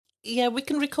Yeah, we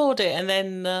can record it and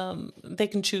then they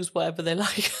can choose whatever they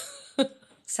like.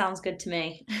 Sounds good to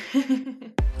me.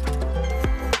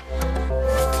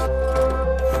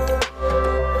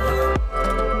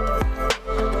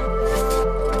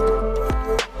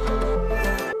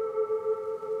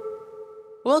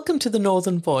 Welcome to the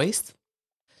Northern Voice.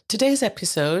 Today's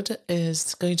episode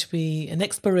is going to be an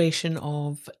exploration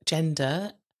of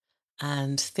gender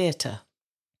and theatre.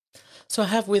 So I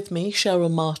have with me Cheryl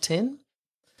Martin,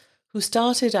 who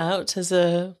started out as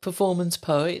a performance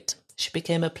poet. She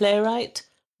became a playwright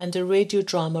and a radio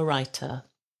drama writer.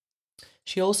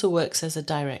 She also works as a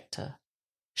director.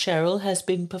 Cheryl has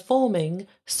been performing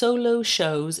solo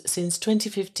shows since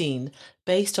 2015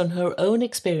 based on her own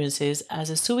experiences as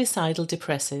a suicidal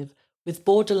depressive with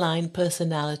borderline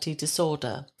personality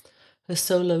disorder. Her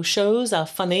solo shows are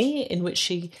funny, in which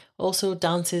she also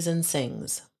dances and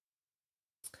sings.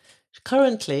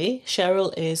 Currently,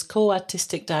 Cheryl is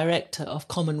co-artistic director of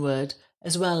Common Word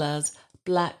as well as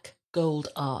Black Gold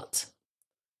Art.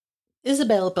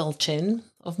 Isabel Belchin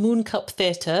of Moon Cup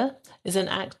Theatre is an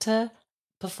actor,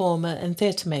 performer and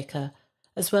theatre maker,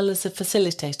 as well as a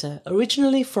facilitator,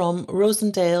 originally from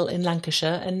Rosendale in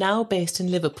Lancashire and now based in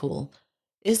Liverpool.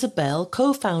 Isabel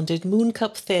co-founded Moon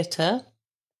Cup Theatre,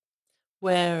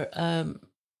 where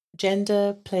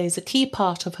gender plays a key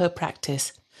part of her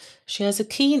practice. She has a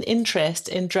keen interest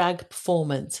in drag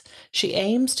performance. She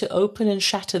aims to open and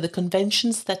shatter the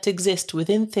conventions that exist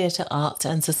within theatre arts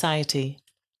and society.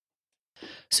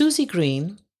 Susie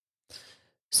Green.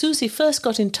 Susie first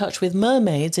got in touch with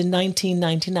mermaids in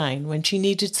 1999 when she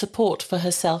needed support for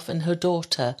herself and her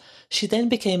daughter. She then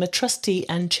became a trustee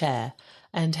and chair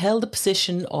and held the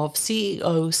position of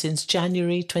CEO since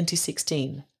January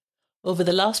 2016. Over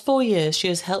the last 4 years, she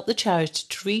has helped the charity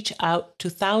to reach out to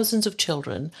thousands of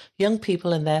children, young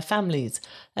people and their families.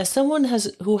 As someone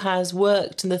who has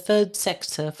worked in the third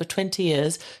sector for 20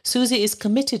 years, Susie is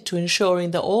committed to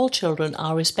ensuring that all children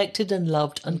are respected and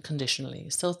loved unconditionally.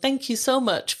 So thank you so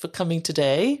much for coming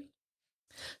today.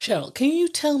 Cheryl, can you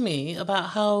tell me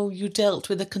about how you dealt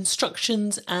with the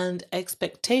constructions and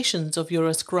expectations of your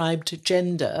ascribed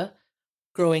gender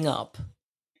growing up?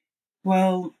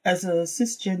 Well, as a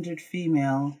cisgendered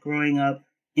female growing up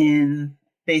in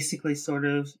basically sort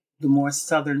of the more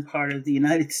southern part of the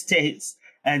United States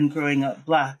and growing up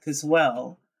Black as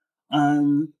well,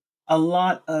 a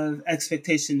lot of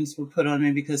expectations were put on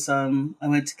me because I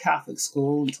went to Catholic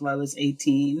school until I was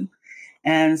 18.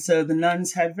 And so the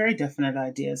nuns had very definite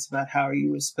ideas about how you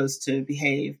were supposed to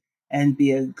behave and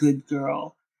be a good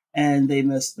girl. And they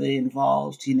mostly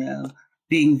involved,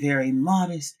 being very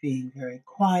modest, being very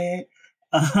quiet,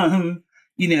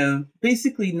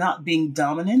 basically not being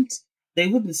dominant. They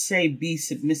wouldn't say be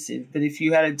submissive, but if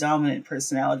you had a dominant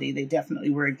personality, they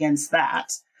definitely were against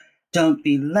that. Don't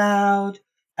be loud.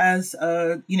 As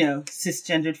a,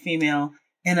 cisgendered female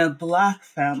in a Black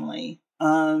family,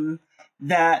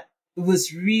 that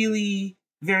was really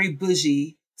very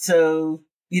bougie. So,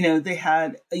 they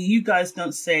had, you guys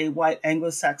don't say white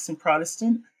Anglo-Saxon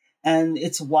Protestant, and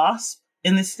it's WASP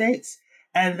in the States.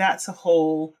 And that's a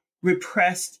whole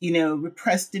repressed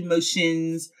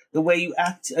emotions, the way you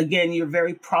act. Again, you're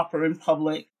very proper in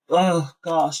public. Oh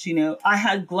gosh, I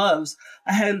had gloves.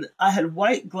 I had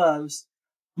white gloves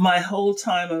my whole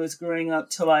time I was growing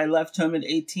up till I left home at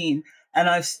 18. And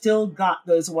I've still got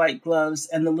those white gloves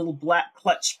and the little black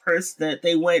clutch purse that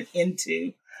they went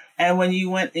into. And when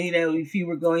you went, if you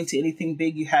were going to anything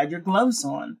big, you had your gloves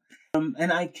on.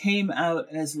 And I came out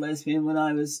as lesbian when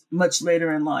I was much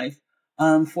later in life,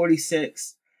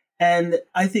 46. And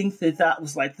I think that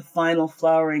was like the final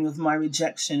flowering of my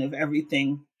rejection of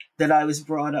everything that I was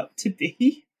brought up to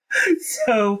be.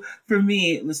 So for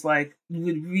me, it was like, you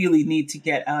would really need to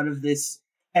get out of this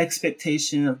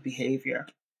expectation of behavior.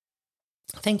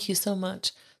 Thank you so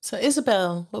much. So,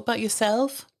 Isabel, what about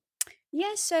yourself?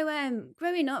 Yeah, so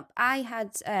growing up, I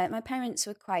had my parents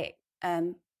were quite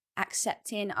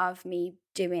accepting of me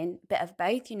doing a bit of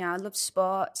both. I love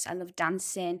sports, I love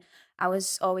dancing. I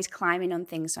was always climbing on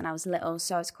things when I was little,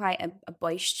 so I was quite a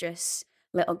boisterous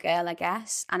little girl, I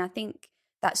guess. And I think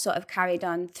that sort of carried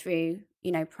on through,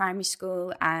 primary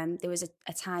school. There was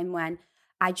a time when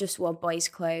I just wore boys'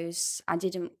 clothes. I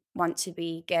didn't want to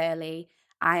be girly.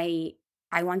 I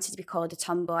wanted to be called a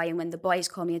tomboy, and when the boys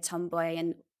called me a tomboy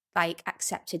and like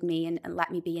accepted me and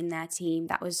let me be in their team,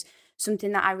 that was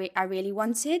something that I really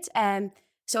wanted.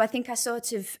 So I think I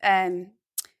sort of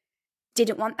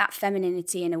didn't want that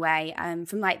femininity in a way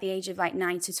from like the age of like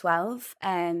 9 to 12.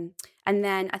 And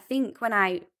then I think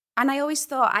I always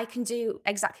thought I can do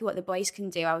exactly what the boys can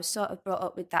do. I was sort of brought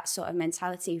up with that sort of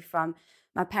mentality from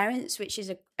my parents, which is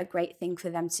a great thing for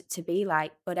them to be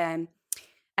like. But and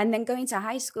then going to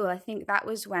high school, I think that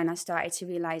was when I started to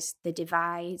realize the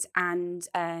divide and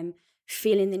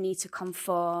feeling the need to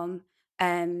conform,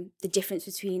 the difference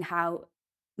between how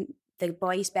the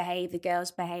boys behave, the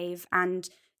girls behave, and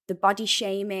the body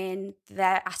shaming,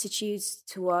 their attitudes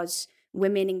towards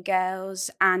women and girls.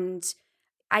 And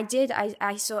I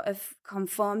sort of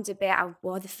conformed a bit. I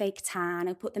wore the fake tan,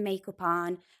 I put the makeup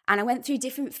on, and I went through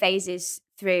different phases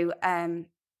through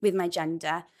with my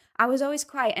gender. I was always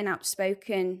quite an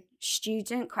outspoken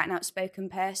student, quite an outspoken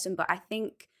person, but I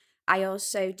think I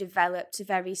also developed a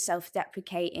very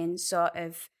self-deprecating sort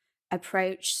of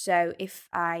approach. So if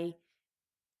I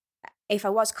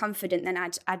was confident, then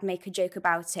I'd make a joke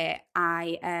about it.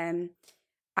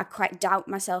 I quite doubt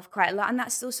myself quite a lot, and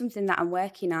that's still something that I'm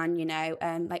working on,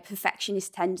 like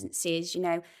perfectionist tendencies.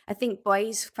 I think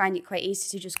boys find it quite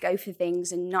easy to just go for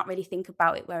things and not really think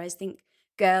about it, whereas I think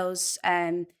girls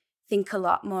think a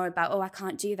lot more about, I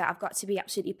can't do that, I've got to be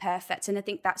absolutely perfect. And I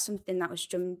think that's something that was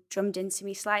drummed into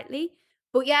me slightly.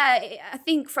 But yeah, I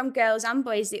think from girls and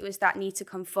boys, it was that need to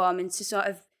conform and to sort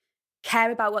of care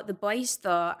about what the boys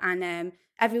thought. And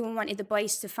everyone wanted the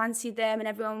boys to fancy them, and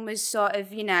everyone was sort of,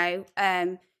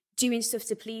 doing stuff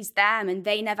to please them, and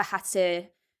they never had to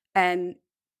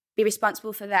be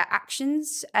responsible for their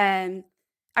actions. I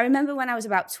remember when I was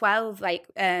about 12,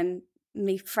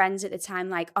 my friends at the time,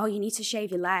 like, oh, you need to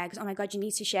shave your legs. Oh my God, you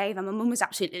need to shave. And my mum was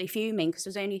absolutely fuming because I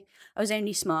was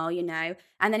only small, And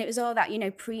then it was all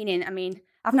that, preening. I mean,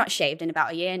 I've not shaved in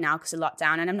about a year now because of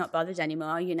lockdown, and I'm not bothered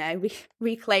anymore,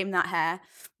 reclaim that hair.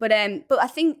 But I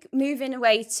think moving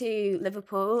away to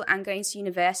Liverpool and going to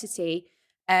university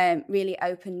really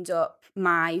opened up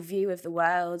my view of the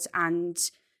world. And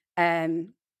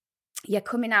coming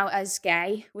out as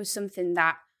gay was something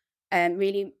that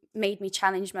really made me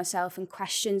challenge myself and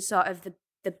question sort of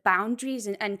the boundaries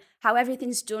and how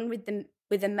everything's done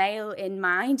with a male in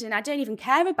mind. And I don't even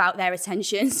care about their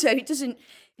attention, so it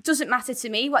doesn't matter to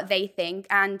me what they think,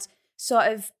 and sort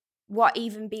of what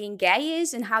even being gay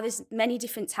is, and how there's many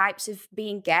different types of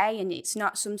being gay, and it's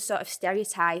not some sort of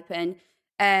stereotype.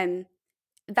 And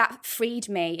that freed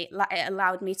me. It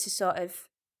allowed me to sort of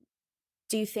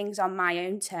do things on my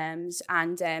own terms,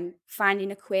 and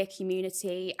finding a queer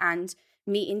community and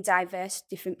meeting diverse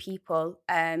different people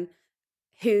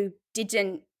who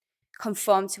didn't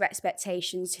conform to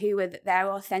expectations, who were their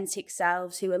authentic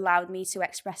selves, who allowed me to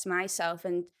express myself.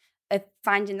 And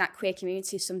finding that queer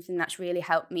community is something that's really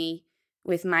helped me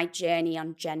with my journey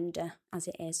on gender as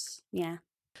it is. Yeah.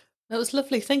 That was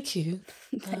lovely. Thank you.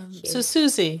 Thank you. So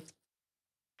Susie.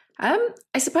 I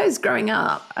suppose growing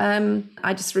up,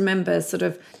 I just remember sort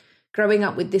of growing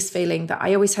up with this feeling that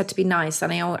I always had to be nice,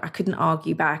 and I couldn't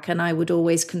argue back, and I would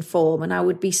always conform, and I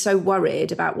would be so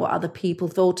worried about what other people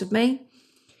thought of me.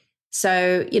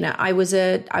 So, I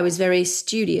was very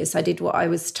studious. I did what I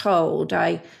was told.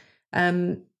 I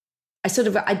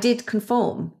did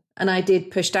conform, and I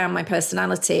did push down my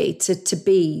personality to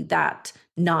be that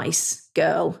nice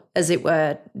girl, as it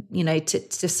were,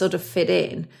 to sort of fit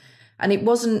in. And it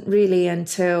wasn't really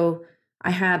until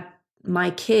I had my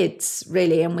kids,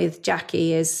 really, and with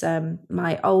Jackie as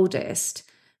my oldest,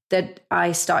 that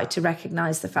I started to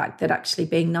recognize the fact that actually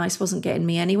being nice wasn't getting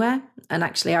me anywhere. And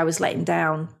actually I was letting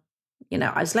down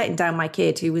my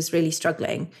kid, who was really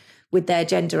struggling with their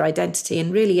gender identity.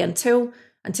 And really until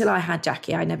I had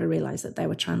Jackie, I never realized that there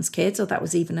were trans kids, or that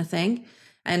was even a thing.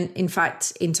 And in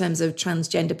fact, in terms of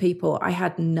transgender people, I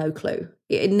had no clue.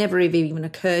 It never even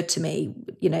occurred to me,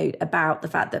 about the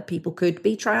fact that people could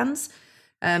be trans.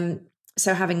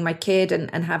 So having my kid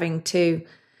and having to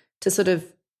sort of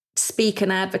speak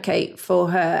and advocate for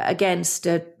her against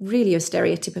a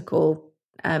stereotypical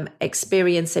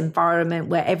experience environment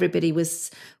where everybody was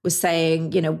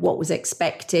saying, what was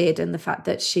expected, and the fact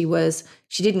that she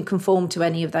didn't conform to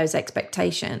any of those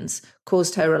expectations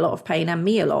caused her a lot of pain, and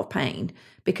me a lot of pain,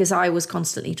 because I was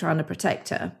constantly trying to protect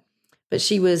her. But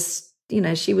she was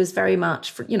very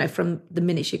much, from the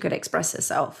minute she could express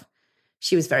herself,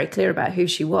 she was very clear about who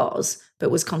she was, but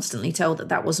was constantly told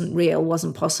that wasn't real,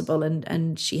 wasn't possible,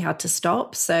 and she had to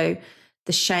stop. So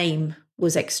the shame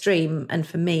was extreme. And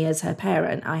for me as her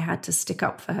parent, I had to stick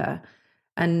up for her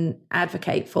and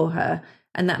advocate for her.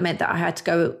 And that meant that I had to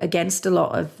go against a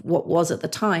lot of what was at the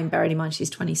time, bearing in mind she's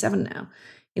 27 now,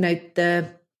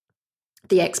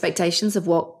 the expectations of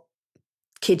what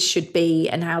kids should be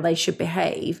and how they should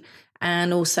behave,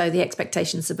 and also the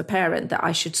expectations of a parent that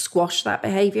I should squash that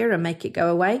behavior and make it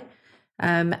go away.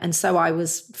 And so I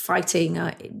was fighting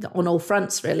on all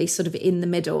fronts, really, sort of in the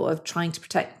middle of trying to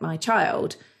protect my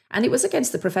child And it was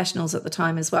against the professionals at the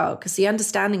time as well, because the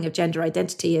understanding of gender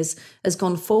identity has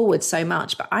gone forward so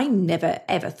much. But I never,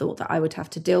 ever thought that I would have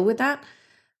to deal with that.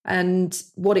 And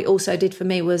what it also did for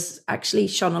me was actually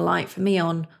shone a light for me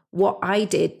on what I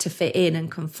did to fit in and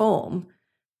conform.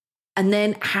 And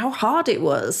then how hard it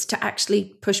was to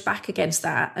actually push back against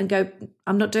that and go,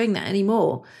 I'm not doing that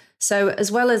anymore. So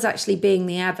as well as actually being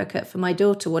the advocate for my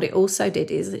daughter, what it also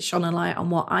did is it shone a light on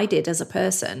what I did as a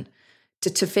person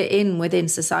to fit in within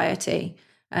society,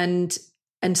 and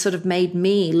sort of made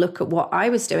me look at what I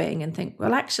was doing and think,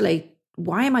 well, actually,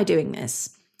 why am I doing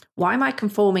this? Why am I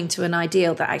conforming to an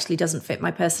ideal that actually doesn't fit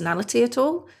my personality at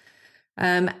all?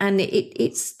 And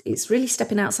it's really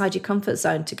stepping outside your comfort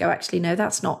zone to go, actually, no,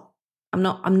 that's not, I'm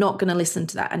not going to listen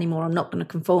to that anymore. I'm not going to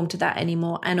conform to that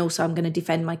anymore. And also I'm going to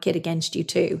defend my kid against you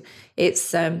too.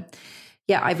 It's,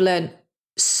 I've learned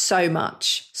so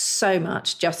much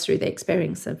just through the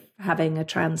experience of having a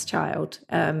trans child,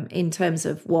 in terms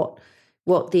of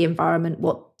what the environment,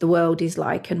 what the world is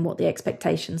like, and what the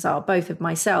expectations are, both of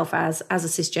myself as a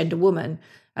cisgender woman,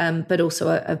 but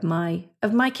also of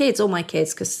my kids, all my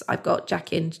kids, because I've got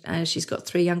Jackie and she's got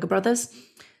 3 younger brothers,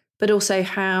 but also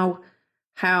how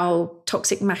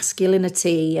toxic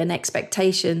masculinity and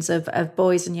expectations of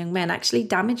boys and young men actually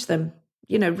damage them,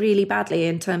 really badly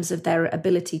in terms of their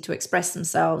ability to express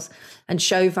themselves and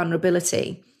show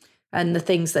vulnerability, and the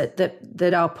things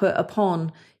that are put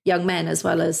upon young men as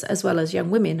well as young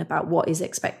women about what is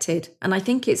expected. And I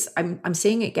think I'm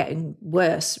seeing it getting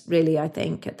worse, really. I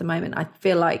think at the moment, I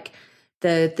feel like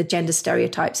the gender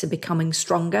stereotypes are becoming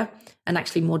stronger and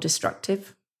actually more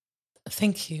destructive.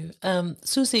 Thank you.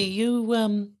 Susie, you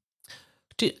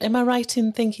am I right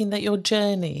in thinking that your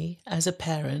journey as a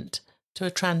parent to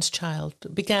a trans child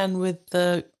began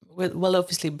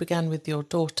obviously began with your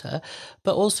daughter,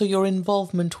 but also your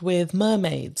involvement with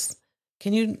mermaids?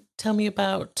 Can you tell me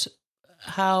about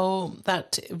how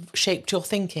that shaped your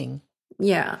thinking?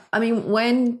 Yeah. I mean,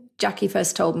 when Jackie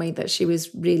first told me that she was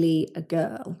really a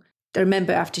girl, I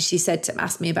remember after she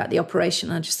asked me about the operation,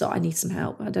 I just thought, I need some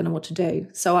help. I don't know what to do.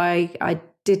 So I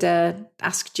did a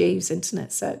Ask Jeeves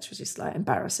internet search, which is like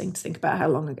embarrassing to think about how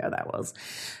long ago that was.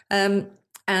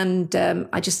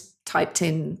 I just typed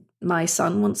in, my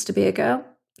son wants to be a girl,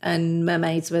 and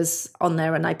mermaids was on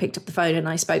there, and I picked up the phone and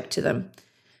I spoke to them,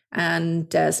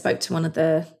 and spoke to one of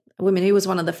the women who was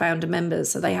one of the founder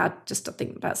members. So they had just, I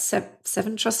think, about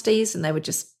 7 trustees, and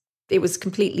it was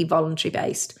completely voluntary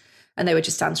based. And they were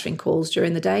just answering calls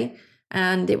during the day.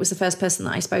 And it was the first person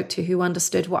that I spoke to who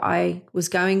understood what I was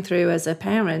going through as a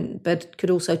parent, but could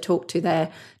also talk to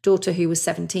their daughter, who was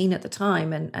 17 at the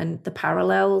time, and the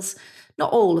parallels.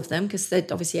 Not all of them, because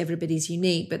obviously everybody's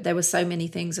unique, but there were so many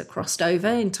things that crossed over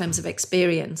in terms of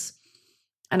experience.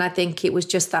 And I think it was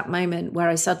just that moment where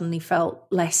I suddenly felt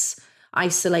less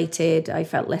isolated. I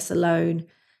felt less alone.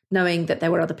 Knowing that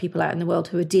there were other people out in the world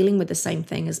who were dealing with the same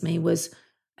thing as me was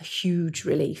a huge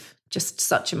relief, just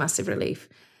such a massive relief,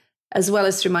 as well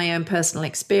as through my own personal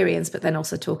experience, but then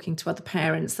also talking to other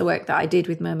parents. The work that I did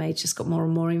with Mermaids just got more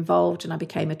and more involved, and I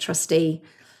became a trustee.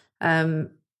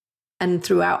 And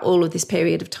throughout all of this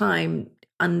period of time,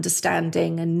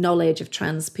 understanding and knowledge of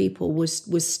trans people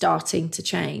was starting to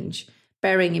change,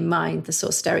 bearing in mind the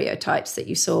sort of stereotypes that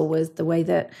you saw was the way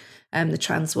that the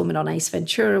trans woman on Ace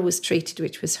Ventura was treated,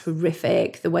 which was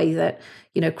horrific. The way that,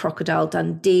 Crocodile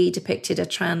Dundee depicted a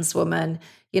trans woman,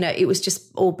 it was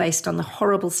just all based on the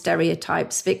horrible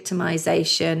stereotypes,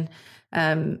 victimization,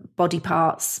 body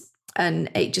parts.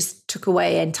 And it just took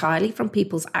away entirely from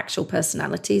people's actual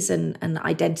personalities and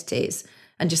identities,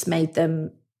 and just made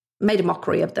a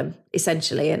mockery of them,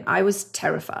 essentially. And I was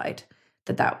terrified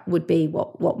that would be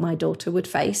what my daughter would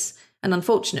face. And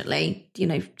unfortunately,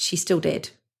 she still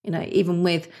did. Even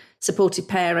with supportive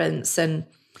parents and,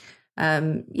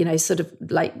 sort of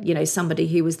like, somebody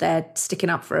who was there sticking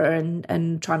up for her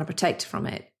and trying to protect her from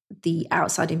it, the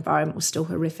outside environment was still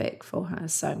horrific for her.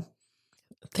 So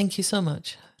thank you so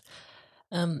much.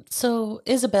 So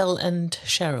Isabel and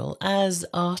Cheryl, as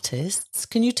artists,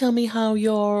 can you tell me how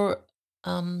your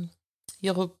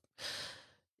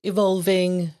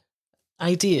evolving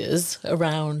ideas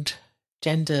around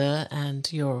gender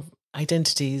and your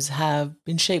identities have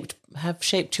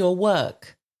shaped your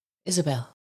work?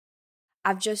 Isabel.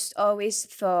 I've just always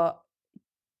thought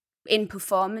in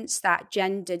performance that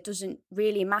gender doesn't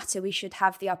really matter. We should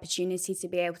have the opportunity to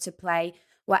be able to play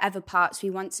whatever parts we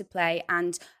want to play.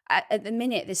 And at the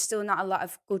minute, there's still not a lot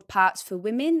of good parts for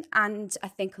women. And I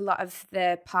think a lot of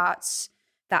the parts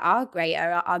that are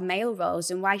greater are male roles,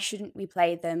 and why shouldn't we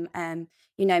play them?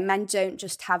 Men don't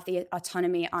just have the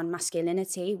autonomy on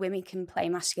masculinity. Women can play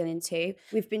masculine too.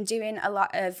 We've been doing a lot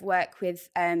of work with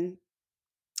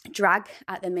drag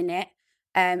at the minute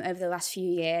over the last few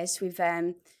years. We've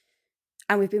been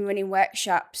running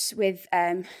workshops with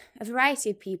a variety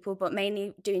of people, but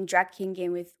mainly doing drag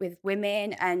kinging with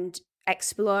women and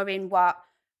exploring what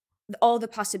all the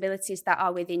possibilities that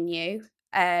are within you,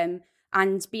 and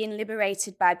being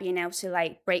liberated by being able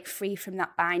to break free from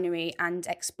that binary and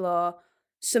explore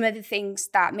some of the things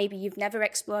that maybe you've never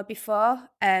explored before,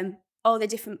 all the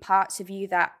different parts of you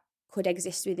that could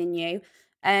exist within you.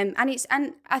 And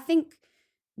I think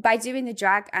by doing the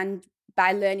drag and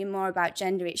by learning more about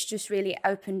gender, it's just really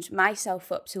opened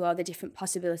myself up to all the different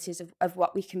possibilities of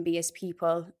what we can be as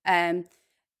people.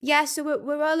 So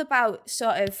we're all about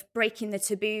sort of breaking the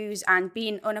taboos and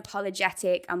being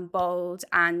unapologetic and bold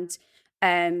and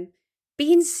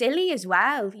being silly as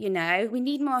well. We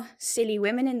need more silly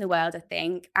women in the world, I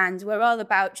think. And we're all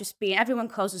about just being, everyone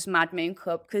calls us Mad Moon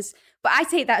Cub, but I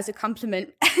take that as a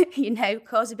compliment,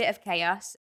 cause a bit of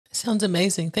chaos. Sounds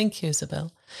amazing. Thank you,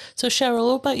 Isabel. So Cheryl,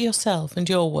 what about yourself and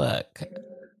your work?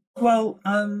 Well,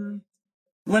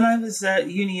 when I was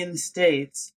at uni in the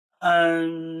States,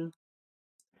 I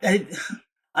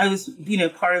was,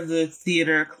 part of the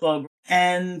theater club,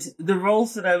 and the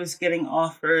roles that I was getting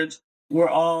offered were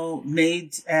all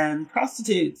maids and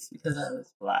prostitutes because I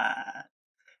was Black.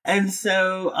 And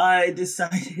so I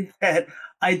decided that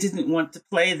I didn't want to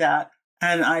play that,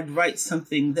 and I'd write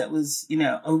something that was,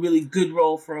 a really good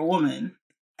role for a woman.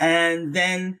 And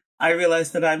then I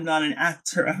realized that I'm not an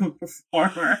actor, I'm a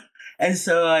performer. And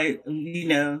so I,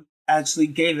 actually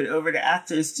gave it over to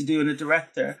actors to do and a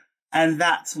director. And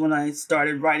that's when I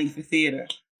started writing for theater.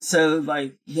 So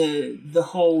the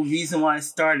whole reason why I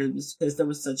started was because there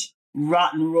was such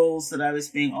rotten roles that I was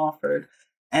being offered.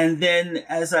 And then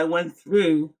as I went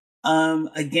through,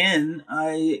 again,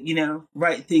 I,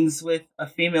 write things with a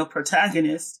female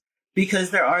protagonist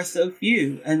because there are so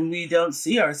few and we don't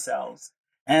see ourselves.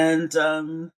 And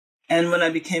when I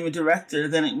became a director,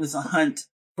 then it was a hunt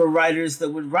for writers that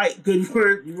would write good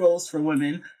roles for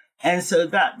women. And so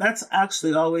that's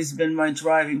actually always been my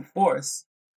driving force.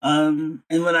 And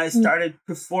when I started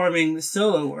performing the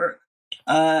solo work,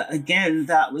 again,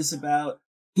 that was about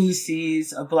who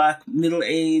sees a Black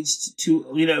middle-aged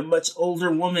to, much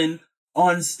older woman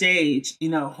on stage,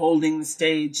 holding the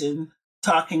stage and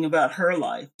talking about her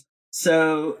life.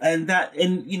 So, and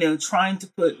trying to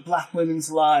put Black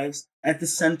women's lives at the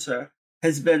center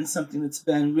has been something that's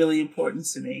been really important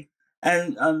to me.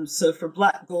 And so for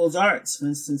Black Gold Arts, for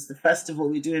instance, the festival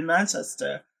we do in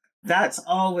Manchester, that's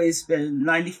always been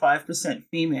 95%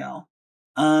 female,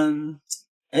 and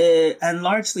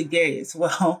largely gay as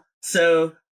well.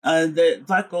 So the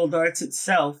Black Gold Arts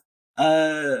itself,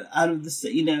 out of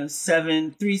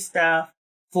the 3 staff,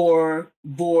 4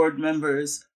 board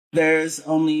members, there's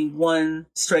only 1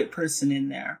 straight person in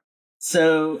there.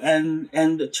 So and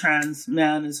the trans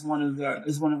man is one of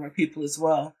our people as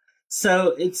well.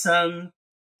 So it's that's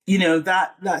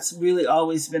really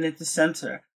always been at the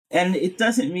center. And it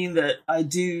doesn't mean that I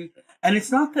do, and it's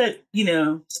not that,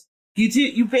 you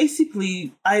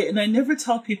basically, I never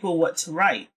tell people what to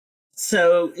write.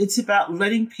 So it's about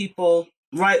letting people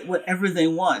write whatever they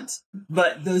want.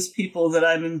 But those people that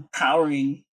I'm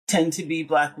empowering tend to be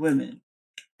Black women.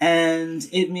 And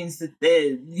it means that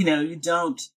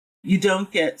you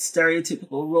don't get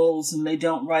stereotypical roles and they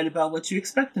don't write about what you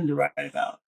expect them to write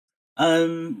about.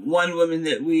 One woman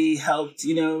that we helped,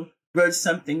 wrote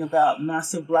something about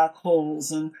massive black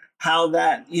holes and how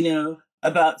that,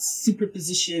 about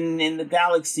superposition in the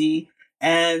galaxy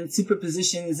and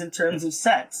superpositions in terms of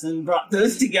sex, and brought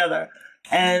those together.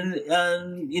 And,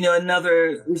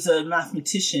 another was a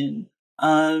mathematician.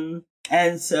 And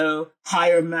so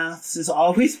higher maths is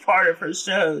always part of her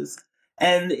shows.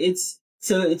 And it's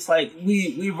like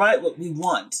we write what we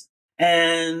want,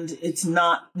 and it's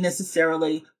not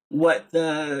necessarily what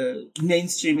the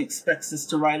mainstream expects us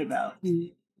to write about.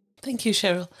 Thank you,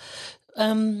 Cheryl.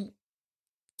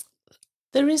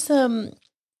 There is a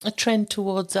trend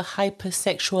towards a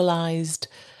hypersexualized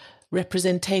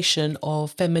representation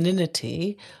of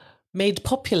femininity made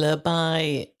popular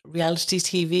by reality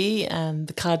TV and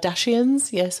the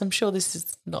Kardashians. Yes, I'm sure this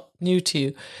is not new to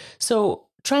you. So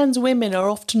trans women are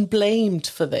often blamed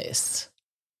for this.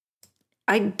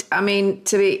 I'd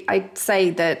say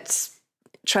that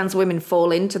trans women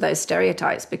fall into those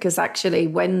stereotypes because actually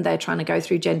when they're trying to go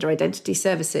through gender identity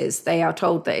services, they are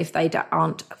told that if they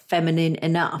aren't feminine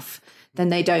enough, then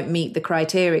they don't meet the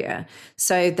criteria.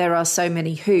 So there are so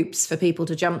many hoops for people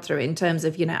to jump through in terms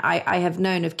of, I have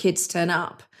known of kids turn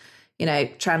up,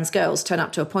 trans girls turn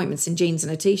up to appointments in jeans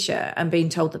and a t-shirt and being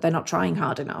told that they're not trying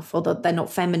hard enough or that they're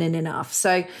not feminine enough.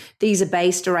 So these are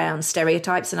based around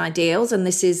stereotypes and ideals. And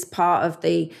this is part of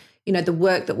the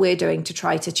work that we're doing to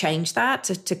try to change that,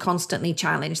 to constantly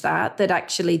challenge that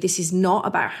actually this is not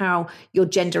about how your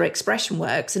gender expression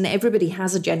works. And everybody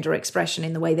has a gender expression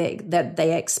in the way that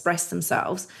they express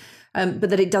themselves, but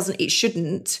that it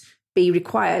shouldn't be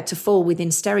required to fall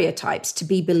within stereotypes, to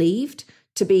be believed,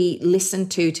 to be listened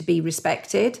to be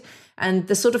respected. And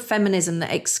the sort of feminism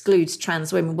that excludes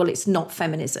trans women, well, it's not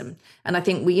feminism. And I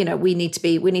think we need to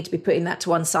be putting that to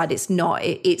one side. It's not.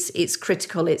 It's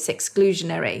critical. It's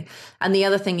exclusionary. And the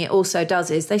other thing it also does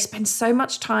is they spend so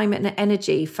much time and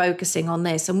energy focusing on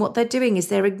this. And what they're doing is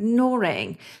they're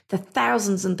ignoring the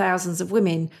thousands and thousands of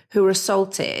women who are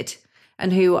assaulted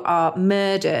and who are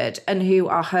murdered and who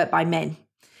are hurt by men.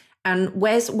 And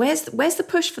where's the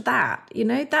push for that?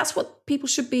 That's what people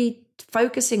should be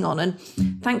focusing on. And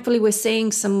thankfully, we're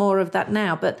seeing some more of that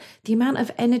now. But the amount of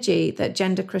energy that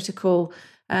gender critical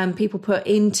people put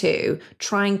into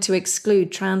trying to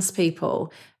exclude trans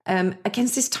people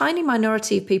against this tiny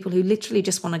minority of people who literally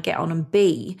just want to get on and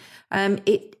be,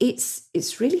 it's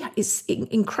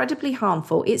incredibly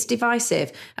harmful. It's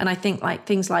divisive. And I think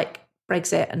things like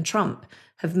Brexit and Trump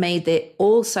have made it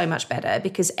all so much better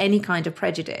because any kind of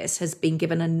prejudice has been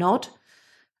given a nod.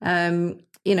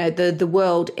 The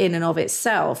world in and of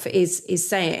itself is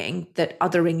saying that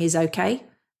othering is okay.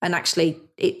 And actually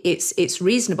it's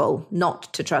reasonable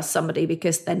not to trust somebody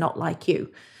because they're not like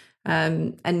you.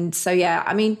 And so,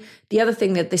 the other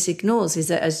thing that this ignores is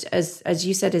that as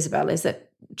you said, Isabel, is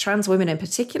that trans women in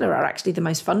particular are actually the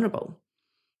most vulnerable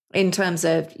in terms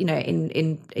of,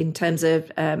 in terms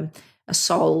of,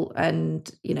 assault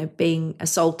and, being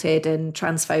assaulted and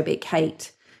transphobic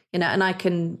hate, and I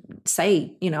can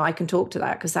say, I can talk to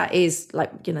that because that is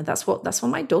that's what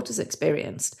my daughter's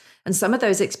experienced. And some of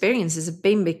those experiences have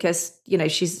been because,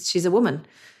 she's a woman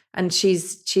and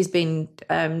she's been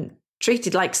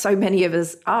treated like so many of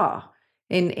us are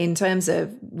in terms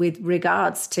of with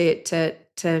regards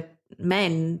to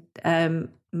men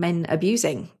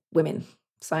abusing women.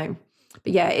 So,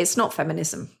 but yeah, it's not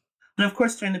feminism. And of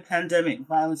course, during the pandemic,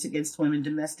 violence against women,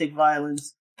 domestic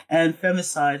violence, and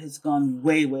femicide has gone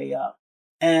way, way up.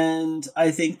 And I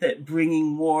think that bringing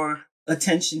more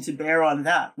attention to bear on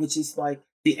that, which is like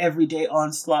the everyday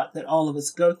onslaught that all of us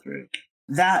go through,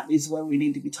 that is what we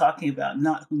need to be talking about,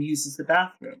 not who uses the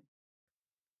bathroom.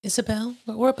 Isabel,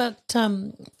 what about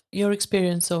your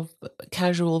experience of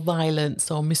casual violence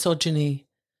or misogyny?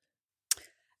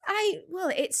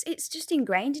 It's just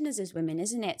ingrained in us as women,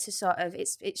 isn't it? To sort of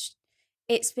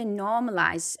it's been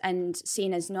normalized and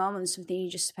seen as normal and something you're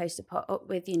just supposed to put up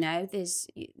with. There's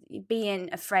being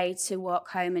afraid to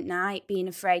walk home at night, being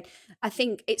afraid. I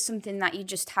think it's something that you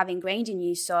just have ingrained in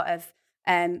you, sort of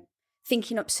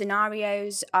thinking up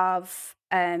scenarios of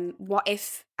what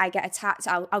if I get attacked?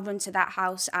 I'll run to that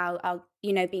house. I'll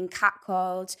being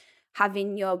catcalled,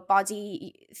 having your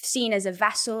body seen as a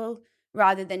vessel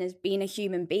rather than as being a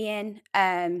human being.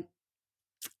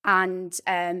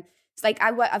 It's like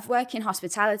I've worked in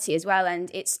hospitality as well,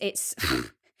 and it's it's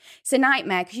a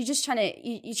nightmare because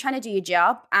you're trying to do your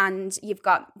job, and you've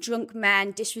got drunk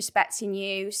men disrespecting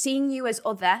you, seeing you as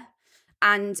other,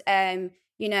 and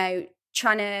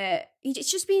trying to,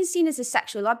 it's just being seen as a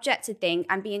sexual object, I think,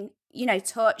 and being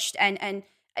touched, and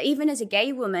even as a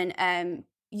gay woman,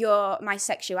 my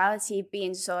sexuality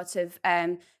being sort of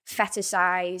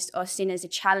fetishized or seen as a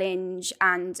challenge,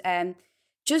 and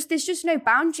there's just no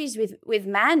boundaries with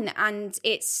men. And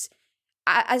it's,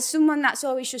 as someone that's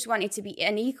always just wanted to be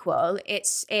an equal,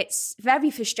 it's very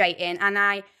frustrating. And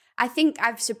I think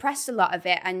I've suppressed a lot of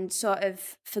it and sort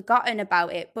of forgotten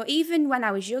about it. But even when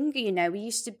I was younger, we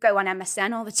used to go on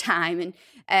MSN all the time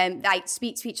and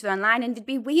speak to each other online, and there'd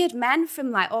be weird men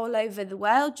from all over the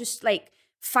world just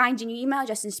finding your email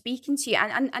address and speaking to you,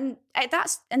 and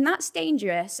that's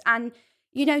dangerous. And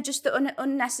just the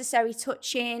unnecessary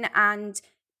touching and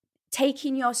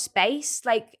taking your space,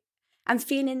 and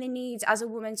feeling the need as a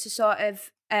woman to sort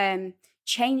of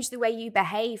change the way you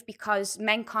behave because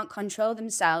men can't control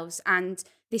themselves, and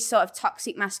this sort of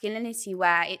toxic masculinity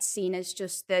where it's seen as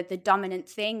just the dominant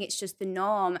thing, it's just the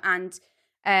norm. And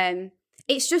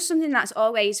it's just something that's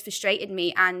always frustrated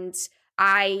me, and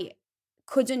I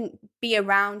couldn't be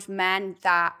around men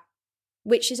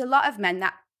which is a lot of men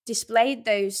that displayed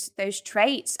those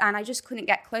traits, and I just couldn't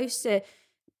get close to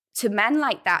men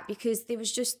like that because there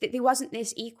wasn't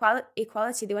this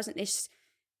equality, there wasn't this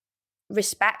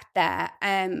respect there.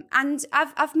 And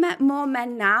I've met more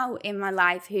men now in my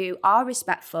life who are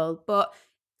respectful, but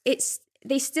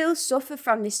they still suffer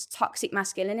from this toxic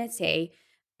masculinity,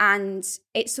 and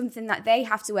it's something that they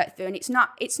have to work through. And it's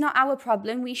not our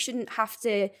problem. We shouldn't have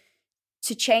to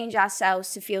change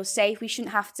ourselves to feel safe. We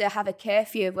shouldn't have to have a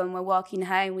curfew when we're walking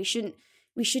home. We shouldn't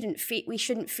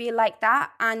feel like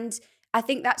that. And I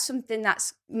think that's something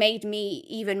that's made me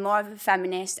even more of a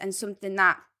feminist, and something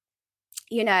that,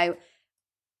 you know,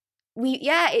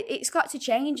 it's got to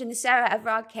change. And the Sarah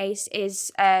Everard case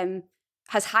has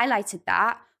highlighted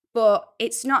that. But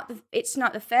it's not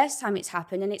the first time it's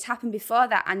happened, and it's happened before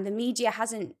that, and the media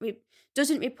doesn't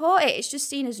report it. It's just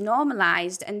seen as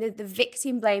normalized, and the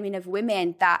victim blaming of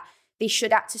women, that they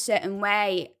should act a certain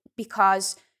way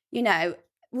because, you know,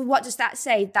 what does that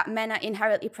say? That men are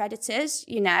inherently predators?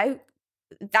 You know,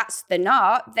 they're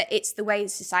not. That it's the way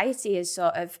society is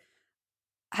sort of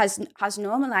has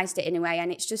normalized it in a way,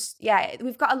 and it's just,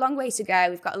 we've got a long way to go.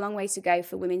 We've got a long way to go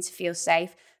for women to feel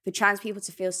safe, for trans people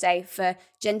to feel safe, for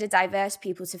gender diverse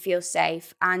people to feel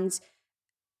safe. And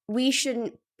we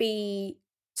shouldn't be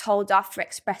told off for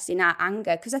expressing our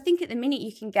anger, because I think at the minute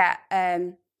you can get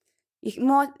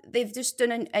they've just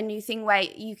done a new thing where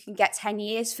you can get 10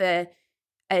 years for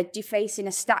defacing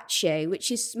a statue, which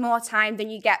is more time than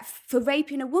you get for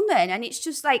raping a woman. And it's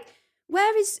just like,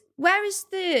 where is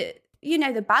the, you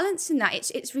know, the balance in that?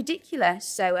 It's ridiculous.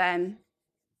 So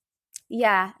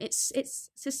there's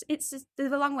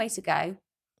a long way to go.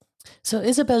 So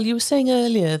Isabel, you were saying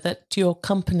earlier that your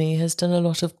company has done a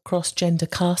lot of cross-gender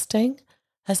casting.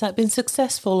 Has that been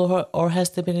successful, or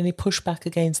has there been any pushback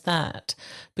against that?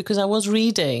 Because I was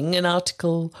reading an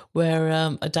article where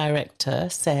a director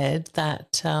said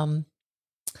that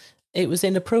it was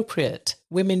inappropriate.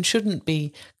 Women shouldn't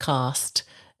be cast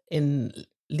in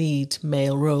lead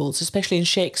male roles, especially in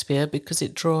Shakespeare, because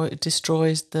it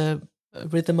destroys the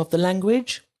rhythm of the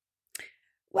language.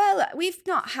 Well, we've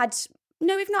not had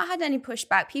any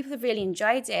pushback. People have really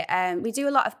enjoyed it. We do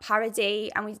a lot of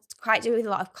parody, and we quite do a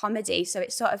lot of comedy, so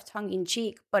it's sort of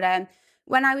tongue-in-cheek. But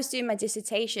when I was doing my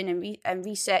dissertation and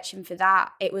researching for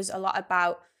that, it was a lot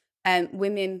about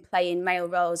women playing male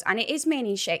roles, and it is mainly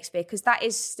in Shakespeare, because that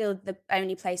is still the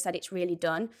only place that it's really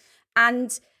done.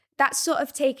 And that's sort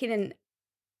of taken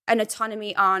an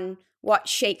autonomy on what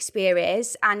Shakespeare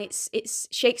is, and it's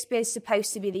Shakespeare's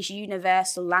supposed to be this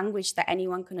universal language that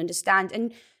anyone can understand.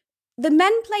 And the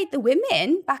men played the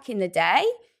women back in the day.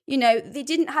 You know, they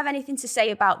didn't have anything to say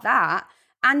about that.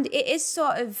 And it is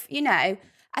sort of, you know,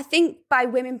 I think by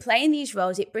women playing these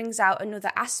roles, it brings out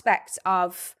another aspect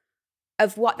of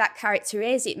what that character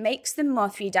is. It makes them more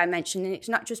three-dimensional, and it's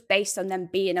not just based on them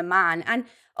being a man. And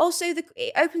also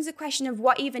it opens the question of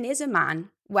what even is a man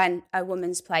when a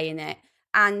woman's playing it.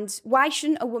 And why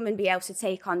shouldn't a woman be able to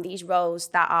take on these roles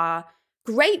that are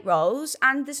great roles?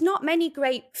 And there's not many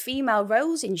great female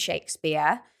roles in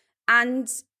Shakespeare. And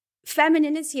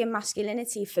femininity and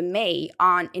masculinity for me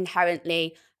aren't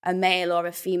inherently a male or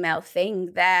a female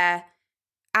thing. They're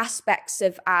aspects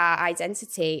of our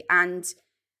identity. And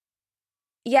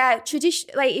tradition,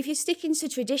 like if you're sticking to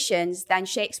traditions, then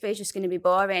Shakespeare's just going to be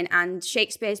boring. And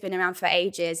Shakespeare's been around for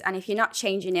ages. And if you're not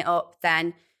changing it up,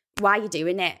 then why are you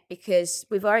doing it? Because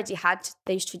we've already had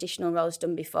these traditional roles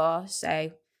done before.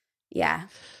 So, yeah.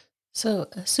 So,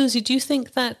 Susie, do you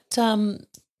think that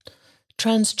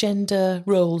transgender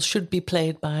roles should be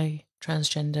played by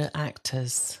transgender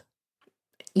actors?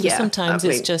 Yeah, sometimes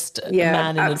it's just a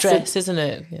man in a dress, isn't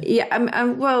it?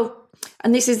 Well,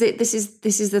 and this is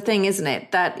the thing, isn't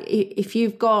it? That if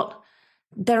you've got,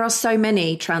 there are so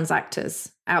many trans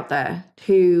actors out there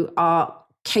who are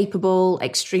capable,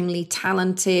 extremely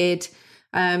talented.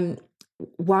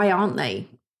 Why aren't they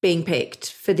being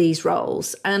picked for these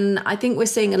roles? And I think we're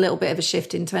seeing a little bit of a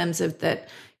shift in terms of that,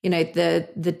 you know,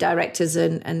 the directors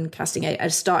and casting are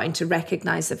starting to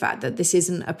recognize the fact that this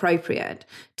isn't appropriate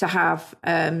to have,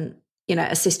 you know,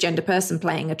 a cisgender person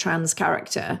playing a trans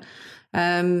character.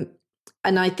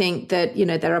 And I think that, you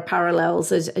know, there are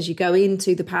parallels as you go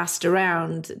into the past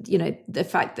around, you know, the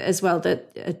fact that as well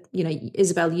that, you know,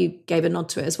 Isabel, you gave a nod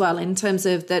to it as well, in terms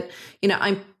of that, you know,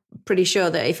 I'm pretty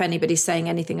sure that if anybody's saying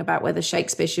anything about whether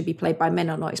Shakespeare should be played by men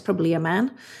or not, it's probably a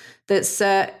man that's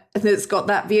got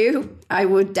that view. I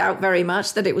would doubt very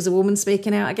much that it was a woman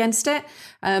speaking out against it.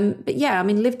 But yeah, I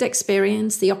mean, lived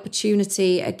experience, the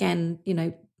opportunity, again, you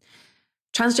know,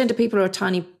 transgender people are a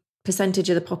tiny percentage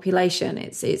of the population.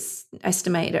 It's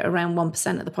estimated at around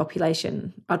 1% of the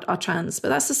population are trans, but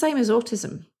that's the same as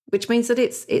autism, which means that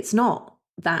it's not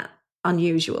that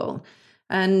unusual.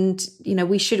 And you know,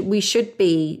 we should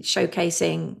be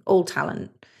showcasing all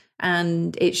talent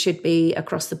and it should be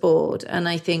across the board. And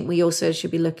I think we also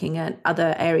should be looking at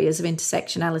other areas of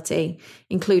intersectionality,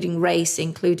 including race,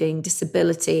 including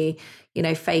disability,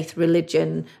 faith,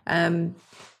 religion, and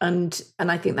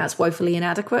I think that's woefully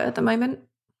inadequate at the moment.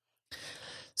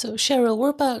 So Cheryl, what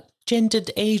about gendered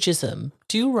ageism?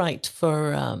 Do you write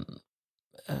for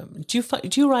do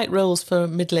you write roles for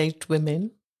middle-aged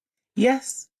women?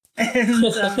 Yes,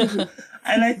 and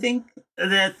I think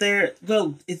that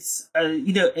it's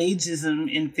ageism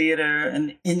in theater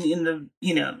and in the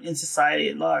in society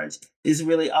at large is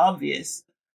really obvious,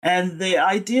 and the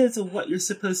ideas of what you're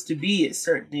supposed to be at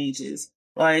certain ages,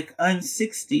 like I'm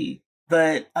 60,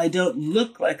 but I don't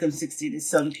look like I'm 60 to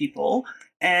some people,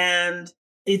 and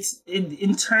it's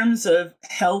in terms of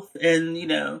health and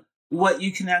what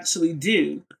you can actually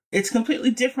do. It's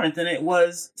completely different than it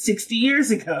was 60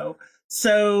 years ago.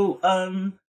 So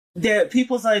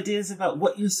people's ideas about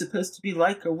what you're supposed to be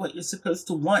like or what you're supposed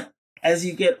to want as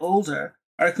you get older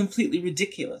are completely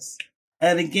ridiculous.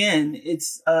 And again,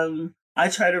 it's I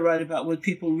try to write about what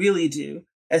people really do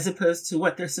as opposed to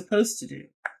what they're supposed to do.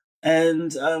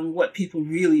 And what people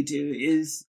really do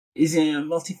is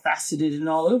multifaceted and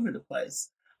all over the place.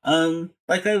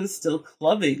 Like I was still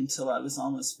clubbing till I was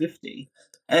almost 50.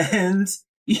 And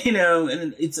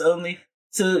and it's only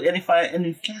so, and in fact,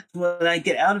 when I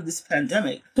get out of this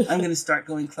pandemic, I'm going to start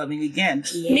going clubbing again.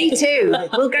 Yeah. Me too.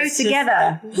 We'll go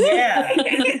together. Yeah,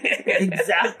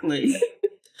 exactly.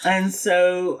 And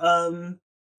so, I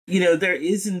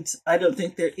don't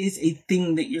think there is a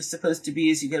thing that you're supposed to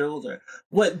be as you get older.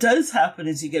 What does happen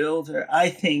as you get older, I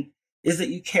think, is that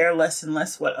you care less and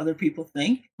less what other people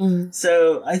think. Mm.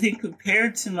 So I think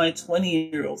compared to my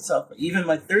 20-year-old self, or even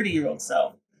my 30-year-old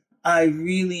self, I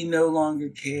really no longer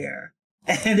care.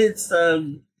 And it's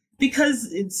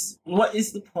because it's what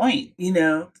is the point?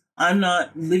 I'm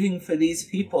not living for these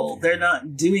people. They're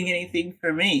not doing anything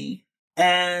for me.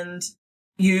 And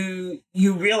you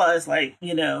realize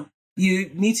you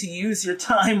need to use your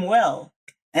time well.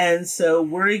 And so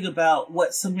worrying about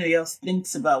what somebody else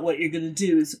thinks about what you're going to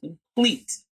do is a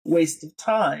complete waste of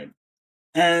time.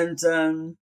 And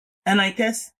I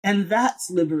guess, and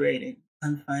that's liberating.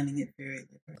 I'm finding it very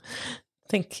liberating.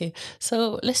 Thank you.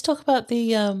 So let's talk about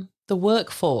the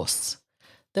workforce.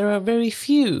 There are very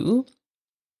few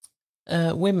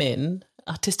women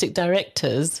artistic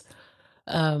directors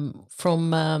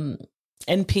from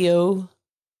NPO,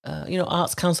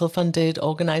 Arts Council funded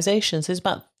organizations. There's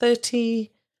about 31%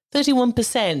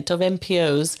 of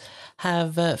NPOs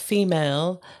have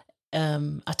female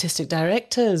artistic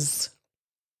directors.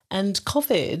 And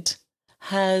COVID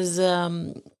has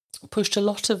pushed a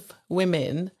lot of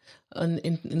women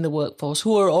in the workforce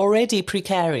who are already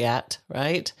precariat,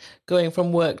 right? Going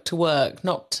from work to work,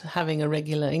 not having a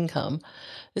regular income.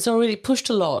 It's already pushed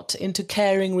a lot into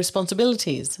caring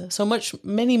responsibilities. So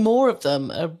many more of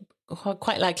them are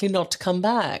quite likely not to come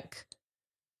back.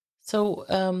 So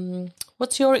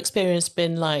what's your experience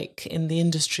been like in the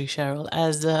industry, Cheryl,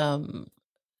 as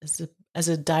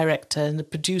a director and a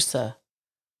producer?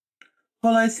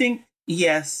 Well, I think,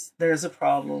 yes, there's a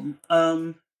problem.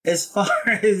 As far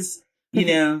as,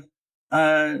 the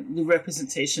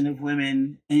representation of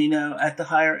women, at the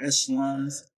higher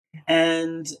echelons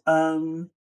and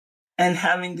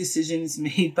having decisions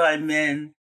made by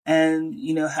men and,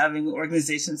 having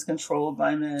organizations controlled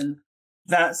by men,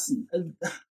 that's,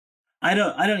 I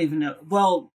don't even know.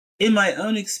 Well, in my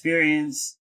own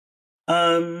experience,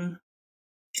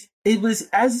 it was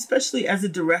especially as a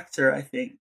director, I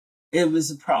think it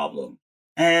was a problem.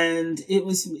 And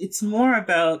it's more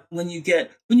about when you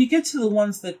get to the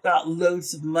ones that got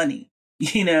loads of money,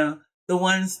 the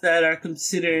ones that are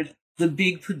considered the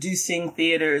big producing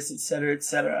theaters, et cetera, et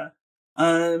cetera.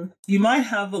 You might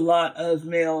have a lot of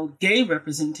male gay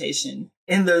representation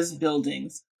in those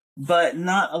buildings, but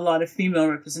not a lot of female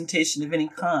representation of any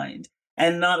kind,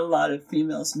 and not a lot of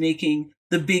females making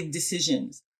the big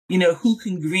decisions. Who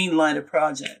can greenlight a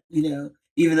project, even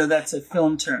though that's a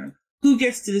film term. Who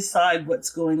gets to decide what's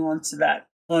going onto that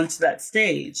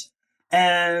stage?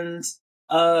 And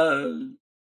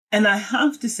I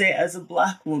have to say, as a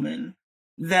Black woman,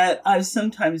 that I've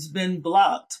sometimes been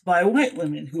blocked by white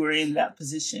women who are in that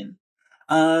position.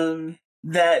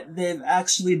 That they've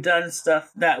actually done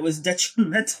stuff that was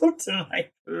detrimental to my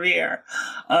career.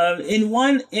 In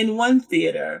one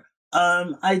theater,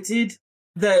 I did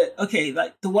the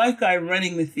white guy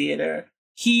running the theater.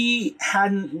 He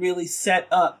hadn't really set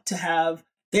up to have,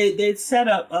 they'd set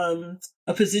up a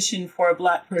position for a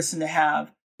Black person to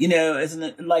have, as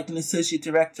an associate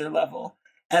director level.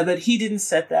 But he didn't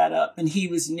set that up, and he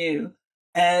was new.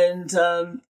 And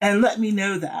let me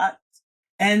know that.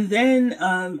 And then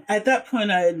at that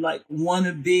point, I had like won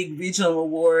a big regional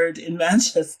award in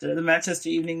Manchester, the Manchester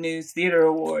Evening News Theatre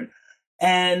Award.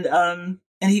 And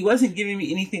he wasn't giving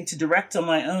me anything to direct on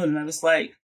my own. And I was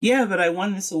like, yeah, but I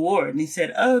won this award. And he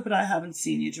said, oh, but I haven't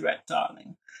seen you direct,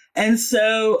 darling. And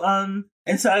so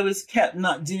I was kept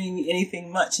not doing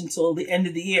anything much until the end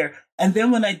of the year. And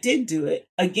then when I did do it,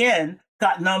 again,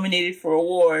 got nominated for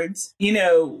awards,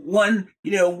 won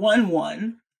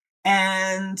one.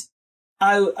 And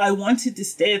I wanted to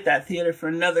stay at that theater for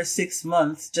another 6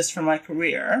 months just for my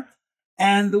career.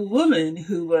 And the woman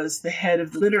who was the head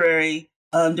of the literary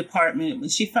department, when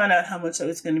she found out how much I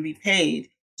was going to be paid,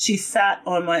 she sat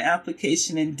on my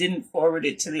application and didn't forward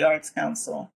it to the Arts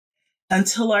Council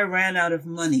until I ran out of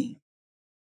money.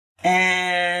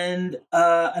 And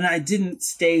I didn't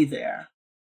stay there.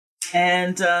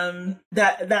 And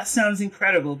that sounds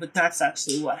incredible, but that's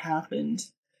actually what happened.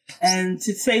 And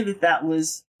to say that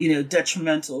was,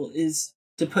 detrimental is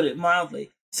to put it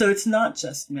mildly. So it's not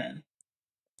just men.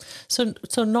 So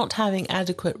not having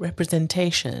adequate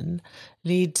representation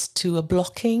leads to a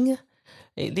blocking.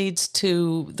 It leads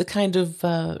to the kind of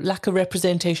lack of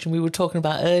representation we were talking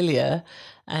about earlier.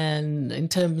 And in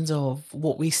terms of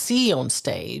what we see on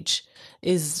stage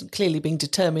is clearly being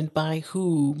determined by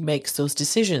who makes those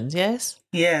decisions, yes?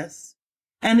 Yes.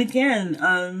 And again,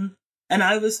 and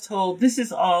I was told this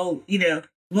is all,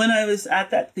 when I was at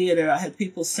that theater, I had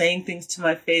people saying things to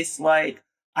my face like,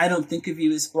 I don't think of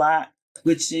you as Black,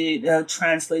 which it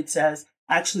translates as,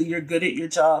 actually, you're good at your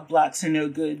job. Blacks are no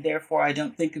good. Therefore, I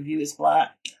don't think of you as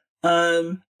Black.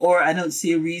 Or I don't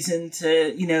see a reason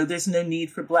to, there's no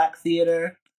need for Black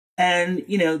theater. And,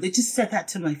 they just said that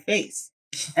to my face.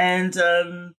 And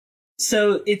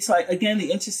so it's like, again,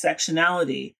 the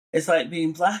intersectionality is like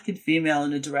being Black and female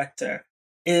and a director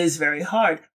is very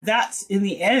hard. That's, in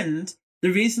the end, the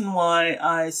reason why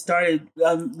I started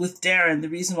with Darren, the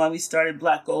reason why we started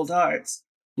Black Gold Arts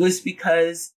was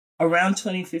because around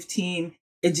 2015,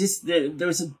 there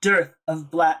was a dearth of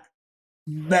Black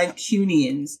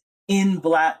Mancunians in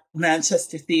Black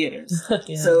Manchester theaters.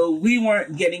 Yeah. So we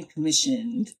weren't getting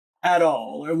commissioned at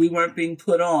all, or we weren't being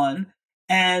put on.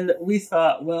 And we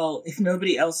thought, well, if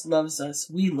nobody else loves us,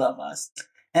 we love us.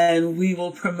 And we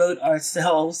will promote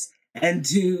ourselves and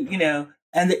do,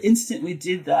 and the instant we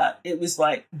did that, it was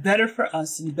like better for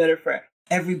us and better for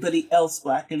everybody else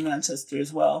Black in Manchester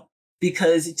as well,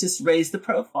 because it just raised the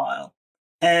profile.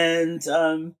 And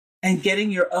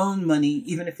getting your own money,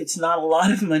 even if it's not a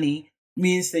lot of money,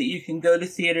 means that you can go to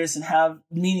theaters and have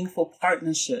meaningful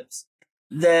partnerships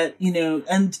that,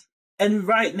 and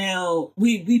right now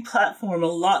we platform a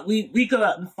lot. We go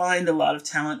out and find a lot of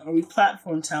talent, or we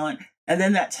platform talent, and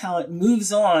then that talent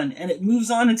moves on, and it moves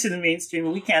on into the mainstream,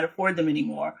 and we can't afford them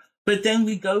anymore. But then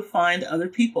we go find other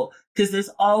people, because there's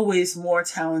always more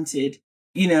talented,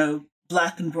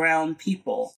 Black and brown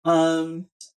people.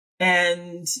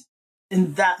 And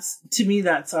that's, to me,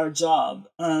 that's our job,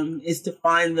 is to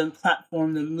find them,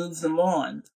 platform them, move them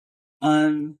on.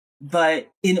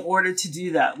 But in order to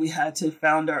do that, we had to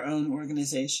found our own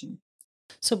organization.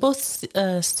 So both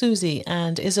Susie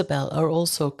and Isabel are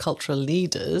also cultural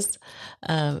leaders,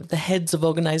 the heads of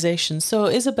organizations. So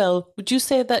Isabel, would you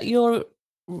say that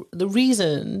the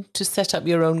reason to set up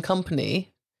your own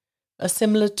company are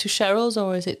similar to Cheryl's,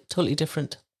 or is it totally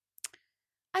different?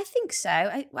 I think so.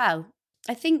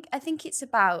 I think it's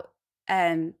about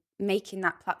making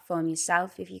that platform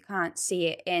yourself. If you can't see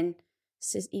it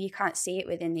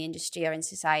within the industry or in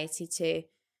society, to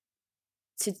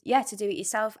do it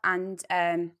yourself and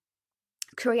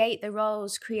create the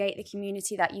roles, create the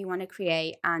community that you want to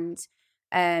create, and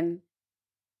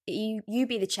you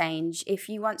be the change. If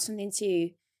you want something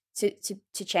to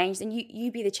change, then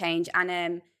you be the change.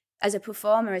 And as a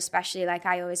performer, especially, like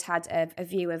I always had a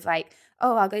view of like,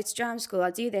 oh, I'll go to drama school,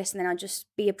 I'll do this, and then I'll just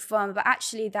be a performer. But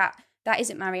actually, that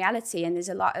isn't my reality. And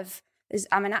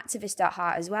I'm an activist at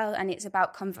heart as well, and it's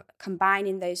about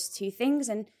combining those two things.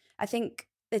 And I think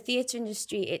the theatre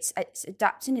industry, it's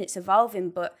adapting, it's evolving,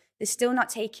 but they're still not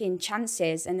taking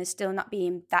chances, and they're still not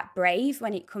being that brave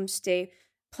when it comes to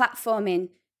platforming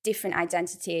different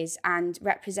identities and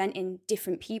representing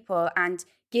different people and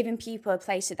giving people a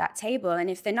place at that table. And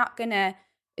if they're not gonna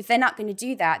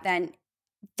do that, then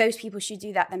those people should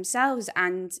do that themselves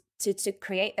and to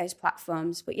create those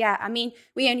platforms. But yeah, I mean,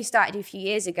 we only started a few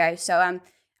years ago, so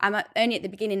I'm only at the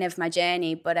beginning of my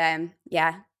journey. But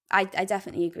yeah, I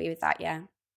definitely agree with that. Yeah.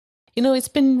 It's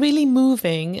been really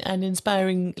moving and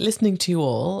inspiring listening to you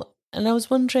all. And I was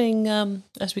wondering,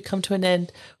 as we come to an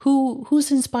end,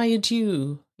 who's inspired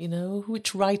you?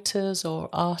 Which writers or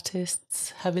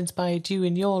artists have inspired you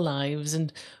in your lives?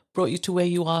 And brought you to where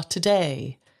you are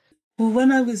today? Well,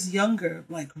 when I was younger,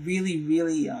 like really,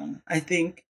 really young, I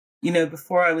think,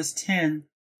 before I was 10,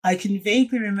 I can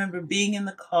vaguely remember being in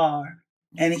the car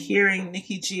and hearing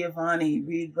Nikki Giovanni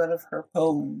read one of her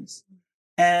poems.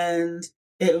 And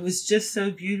it was just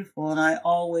so beautiful, and I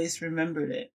always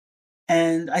remembered it.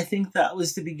 And I think that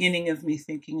was the beginning of me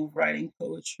thinking of writing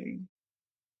poetry.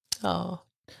 Oh,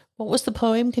 what was the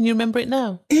poem? Can you remember it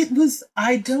now?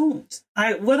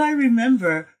 What I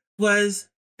remember was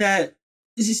that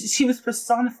she was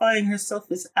personifying herself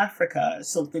as Africa or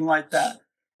something like that.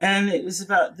 And it was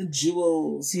about the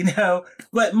jewels,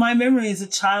 But my memory is a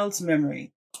child's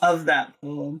memory of that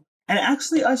poem. And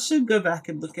actually, I should go back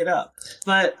and look it up.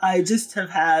 But I just have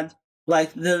had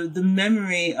like the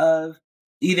memory of,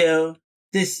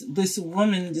 this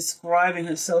woman describing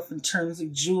herself in terms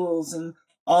of jewels and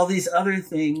all these other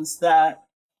things that,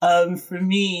 for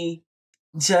me,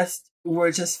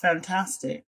 were just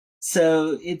fantastic.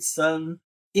 So it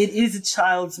is a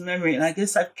child's memory, and I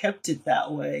guess I've kept it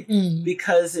that way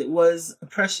because it was a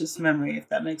precious memory, if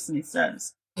that makes any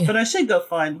sense. Yeah. But I should go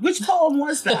find which poem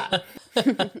was that.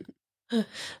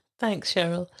 Thanks,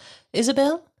 Cheryl.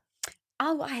 Isabel?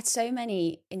 Oh, I had so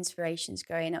many inspirations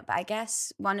growing up, but I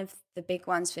guess one of the big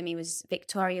ones for me was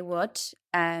Victoria Wood.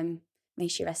 May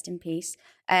she rest in peace.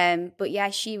 But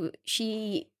yeah, she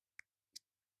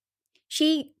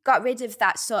got rid of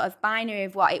that sort of binary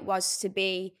of what it was to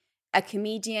be a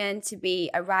comedian, to be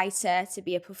a writer, to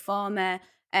be a performer.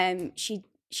 She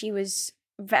was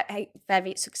very,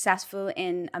 very successful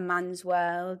in a man's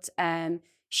world.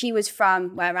 She was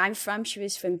from where I'm from. She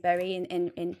was from Bury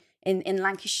in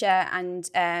Lancashire, and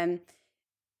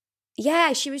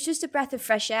she was just a breath of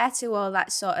fresh air to all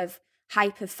that sort of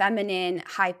hyper feminine,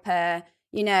 hyper,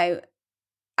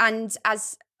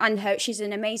 she's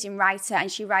an amazing writer, and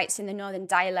she writes in the Northern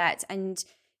dialect, and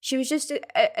she was just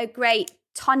a great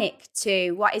tonic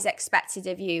to what is expected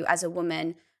of you as a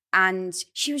woman. And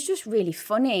she was just really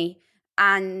funny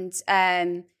and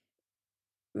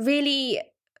really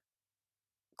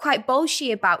quite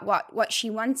bolshy about what she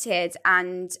wanted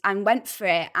and went for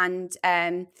it. And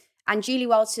Julie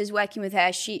Walters, working with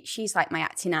her, she's like my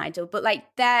acting idol. But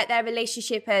like their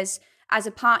relationship as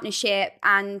a partnership,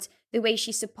 and the way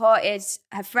she supported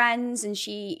her friends, and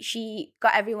she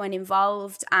got everyone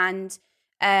involved. And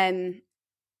I'd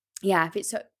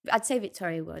say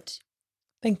Victoria Wood.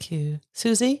 Thank you.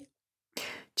 Susie?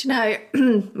 Do you know,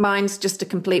 mine's just a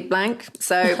complete blank,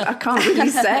 so I can't really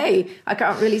say.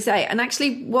 And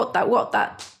actually, what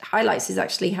that highlights is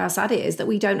actually how sad it is that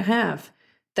we don't have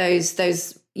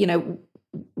those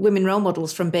women role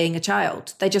models from being a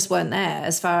child. They just weren't there.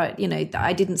 As far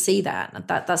I didn't see that.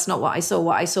 That's not what I saw.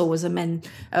 What I saw was a men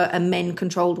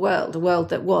controlled world, a world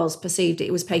that was perceived.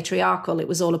 It was patriarchal. It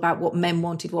was all about what men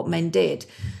wanted, what men did,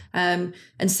 and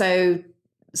so,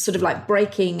 sort of like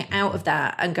breaking out of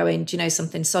that and going, do you know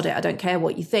something, sod it, I don't care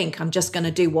what you think, I'm just going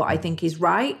to do what I think is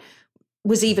right,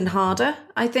 was even harder,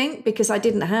 I think, because I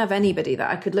didn't have anybody that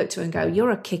I could look to and go,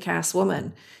 you're a kick-ass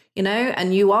woman,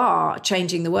 and you are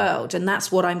changing the world, and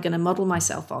that's what I'm going to model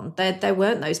myself on. There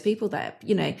weren't those people there,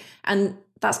 and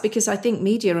that's because I think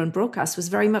media and broadcast was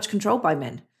very much controlled by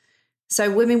men.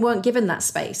 So women weren't given that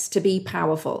space to be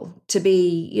powerful, to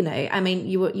be,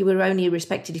 you were only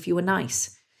respected if you were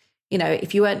nice.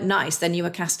 If you weren't nice, then you were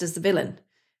cast as the villain,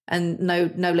 and no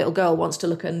little girl wants to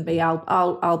look and be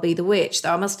I'll be the witch.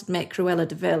 Though I must admit, Cruella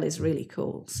de Vil is really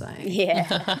cool. So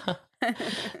yeah,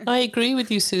 I agree with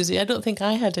you, Susie. I don't think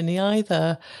I had any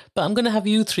either, but I'm going to have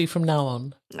you three from now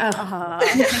on.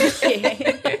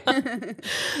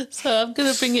 So I'm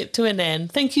going to bring it to an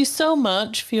end. Thank you so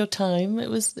much for your time. It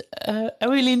was I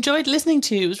really enjoyed listening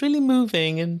to you. It was really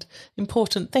moving and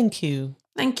important. Thank you.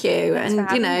 Thank you. Thanks and,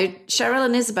 Cheryl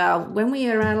and Isabel, when we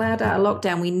are allowed out of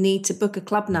lockdown, we need to book a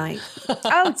club night.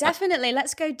 Oh, definitely.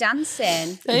 Let's go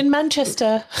dancing. In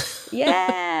Manchester.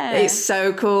 Yeah. It's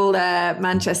so cool there.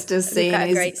 Manchester's scene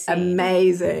is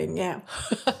amazing. Yeah.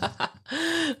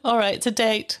 All right, it's a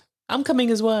date. I'm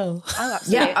coming as well. Oh,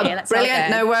 absolutely. Yeah, let's brilliant.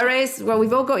 No worries. Well,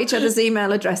 we've all got each other's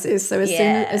email addresses, so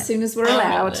as soon as we're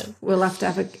allowed, we'll have to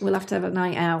have a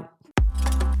night out.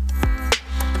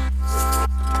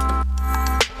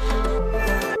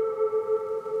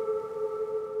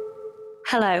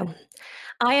 Hello,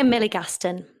 I am Millie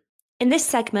Gaston. In this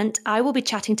segment, I will be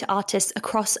chatting to artists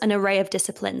across an array of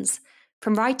disciplines,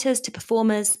 from writers to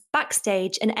performers,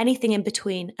 backstage, and anything in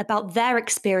between, about their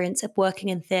experience of working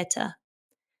in theatre.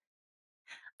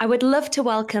 I would love to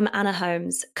welcome Anna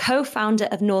Holmes, co-founder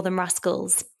of Northern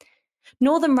Rascals.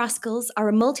 Northern Rascals are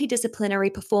a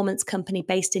multidisciplinary performance company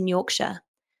based in Yorkshire.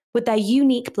 With their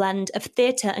unique blend of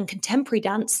theatre and contemporary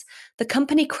dance, the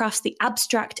company crafts the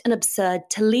abstract and absurd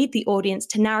to lead the audience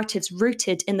to narratives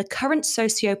rooted in the current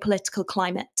socio-political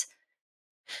climate.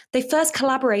 They first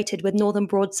collaborated with Northern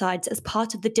Broadsides as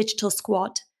part of the Digital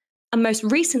Squad, and most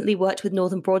recently worked with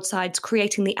Northern Broadsides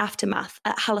creating the Aftermath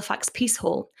at Halifax Peace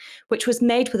Hall, which was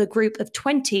made with a group of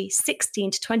 20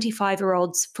 16 to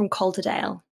 25-year-olds from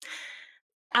Calderdale.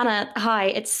 Anna, hi,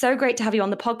 it's so great to have you on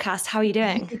the podcast. How are you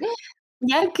doing?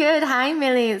 Yeah, good. Hi,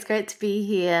 Millie. It's great to be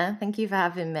here. Thank you for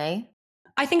having me.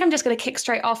 I think I'm just going to kick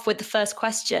straight off with the first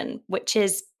question, which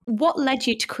is, what led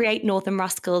you to create Northern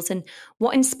Rascals and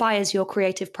what inspires your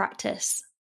creative practice?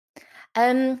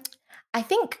 I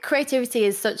think creativity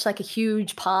is such like a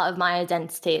huge part of my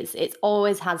identity. It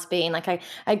always has been. Like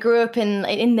I grew up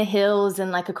in the hills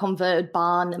in like a converted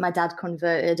barn that my dad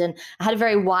converted, and I had a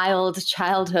very wild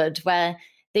childhood where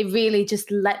they really just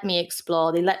let me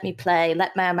explore. They let me play,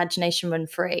 let my imagination run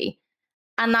free.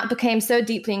 And that became so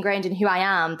deeply ingrained in who I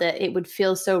am that it would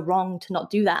feel so wrong to not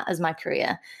do that as my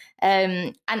career.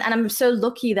 And I'm so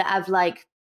lucky that I've like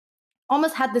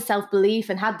almost had the self-belief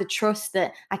and had the trust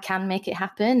that I can make it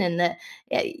happen. And that,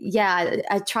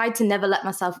 I tried to never let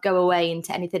myself go away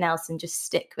into anything else and just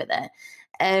stick with it.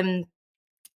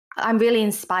 I'm really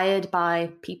inspired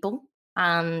by people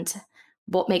and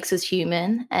what makes us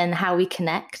human and how we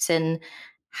connect and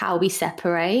how we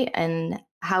separate and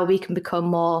how we can become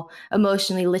more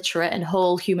emotionally literate and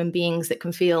whole human beings that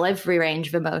can feel every range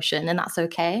of emotion, and that's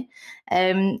okay.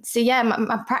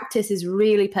 My practice is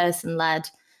really person-led,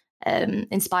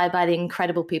 inspired by the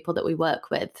incredible people that we work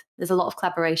with. There's a lot of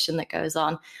collaboration that goes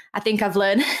on. I think I've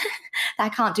learned that I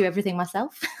can't do everything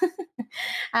myself.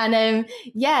 And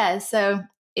so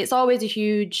it's always a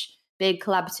huge, big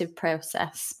collaborative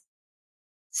process.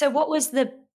 So what was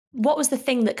the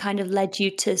thing that kind of led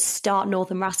you to start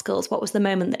Northern Rascals? What was the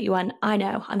moment that you went, I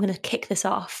know, I'm going to kick this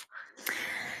off?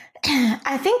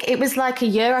 I think it was like a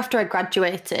year after I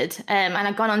graduated, and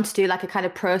I'd gone on to do like a kind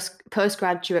of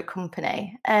postgraduate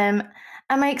company. And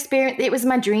my experience, it was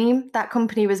my dream. That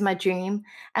company was my dream.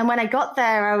 And when I got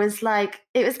there, I was like,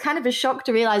 it was kind of a shock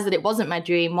to realize that it wasn't my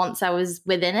dream once I was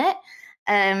within it.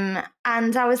 And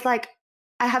I was like,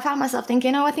 I have found myself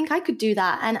thinking, I think I could do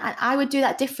that. And I would do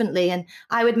that differently. And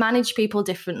I would manage people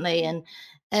differently. And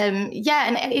and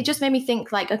it just made me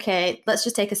think like, okay, let's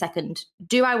just take a second.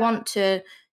 Do I want to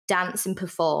dance and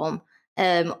perform?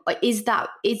 Or is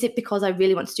it because I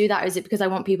really want to do that? Or is it because I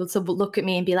want people to look at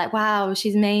me and be like, wow,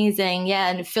 she's amazing. Yeah.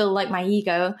 And feel like my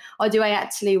ego? Or do I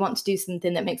actually want to do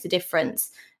something that makes a difference?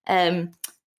 And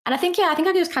I think I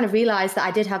just kind of realized that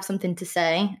I did have something to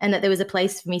say and that there was a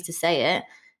place for me to say it.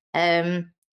 And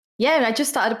I just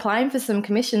started applying for some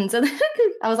commissions and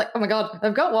I was like, oh my God,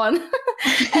 I've got one.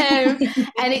 And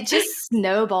it just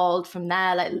snowballed from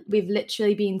there. Like we've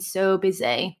literally been so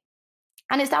busy,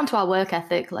 and it's down to our work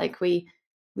ethic. Like we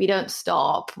don't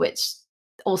stop, which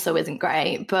also isn't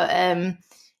great, but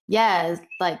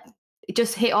like it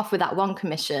just hit off with that one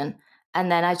commission.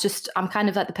 And then I'm kind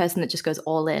of like the person that just goes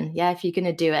all in. Yeah. If you're going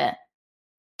to do it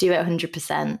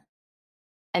 100%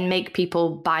 and make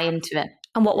people buy into it.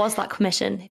 And what was that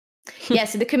commission?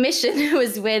 So the commission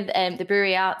was with the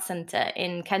Brewery Arts Centre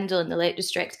in Kendal in the Lake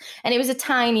District. And it was a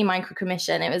tiny micro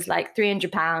commission. It was like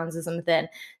 £300 or something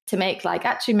to make like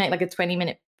a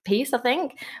 20-minute piece, I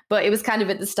think. But it was kind of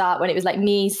at the start when it was like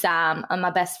me, Sam, and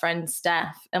my best friend,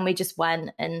 Steph. And we just went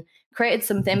and created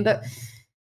something. But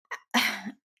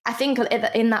I think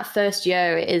in that first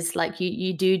year, it is like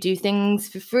you do things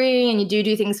for free and you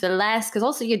do things for less, because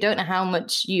also you don't know how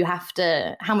much you're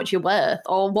worth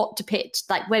or what to pitch.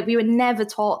 Like we were never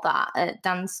taught that at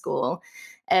dance school,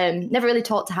 never really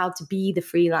taught to how to be the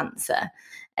freelancer.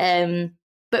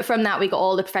 But from that, we got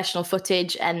all the professional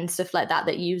footage and stuff like that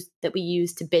we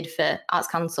used to bid for Arts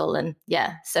Council. And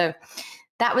so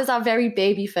that was our very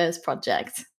baby first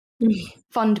project.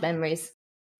 Fond memories.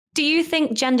 Do you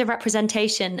think gender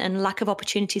representation and lack of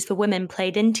opportunities for women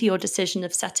played into your decision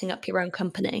of setting up your own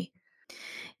company?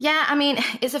 Yeah, I mean,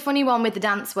 it's a funny one with the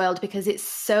dance world because it's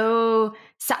so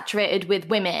saturated with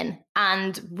women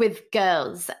and with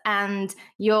girls, and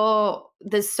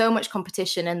there's so much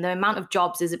competition and the amount of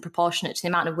jobs isn't proportionate to the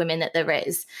amount of women that there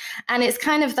is. And it's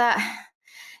kind of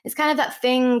that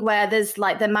thing where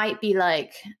there might be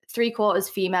like 3/4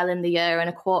 female in the year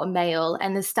and 1/4 male,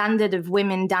 and the standard of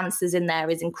women dancers in there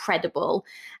is incredible,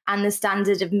 and the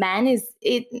standard of men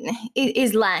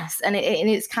is less, and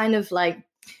it's kind of like,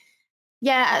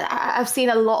 I've seen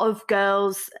a lot of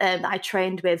girls that I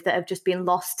trained with that have just been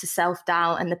lost to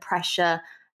self-doubt and the pressure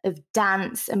of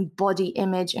dance and body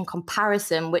image and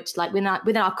comparison, which like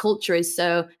within our culture is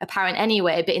so apparent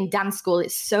anyway, but in dance school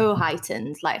it's so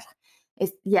heightened. Like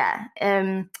it's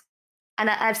and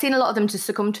I've seen a lot of them just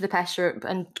succumb to the pressure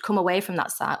and come away from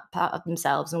that part of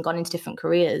themselves and gone into different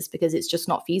careers because it's just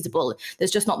not feasible.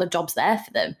 There's just not the jobs there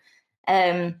for them.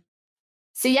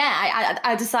 So yeah,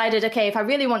 I decided, okay, if I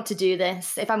really want to do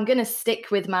this, if I'm going to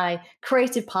stick with my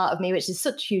creative part of me, which is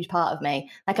such a huge part of me,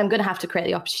 like I'm going to have to create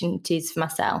the opportunities for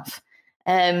myself.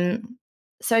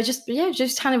 So I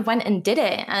just kind of went and did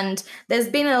it. And there's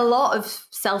been a lot of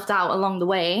self-doubt along the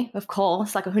way, of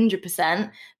course, like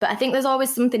 100%. But I think there's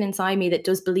always something inside me that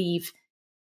does believe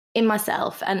in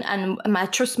myself and I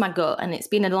trust my gut. And it's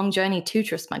been a long journey to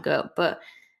trust my gut. But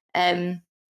there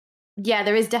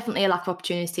is definitely a lack of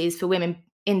opportunities for women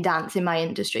in dance in my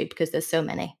industry because there's so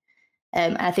many.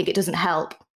 And I think it doesn't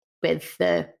help with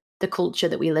the culture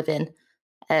that we live in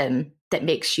that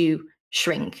makes you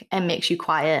shrink and makes you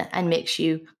quiet and makes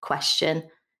you question.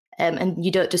 And you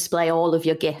don't display all of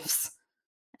your gifts,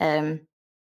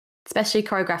 especially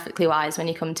choreographically wise when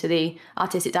you come to the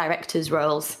artistic directors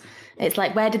roles. It's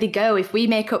like, where do they go? If we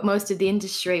make up most of the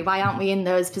industry, why aren't we in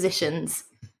those positions?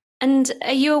 And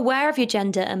are you aware of your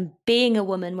gender and being a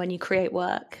woman when you create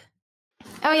work?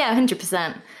 Oh yeah,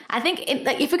 100%. I think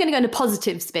if we're going to go in a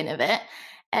positive spin of it,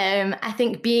 I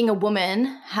think being a woman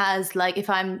has, like, if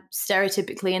I'm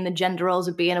stereotypically in the gender roles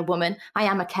of being a woman, I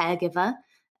am a caregiver.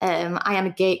 I am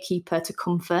a gatekeeper to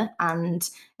comfort and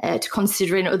to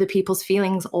considering other people's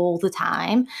feelings all the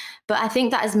time. But I think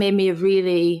that has made me a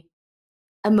really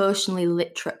emotionally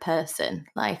literate person.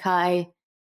 Like, I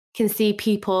can see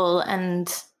people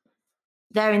and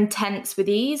they're intense with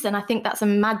ease. And I think that's a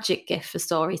magic gift for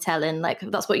storytelling. Like,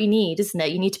 that's what you need, isn't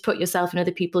it? You need to put yourself in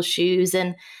other people's shoes.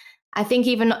 And I think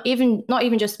even not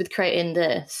even just with creating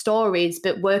the stories,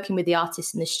 but working with the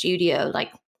artists in the studio,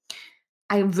 like,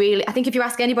 I think if you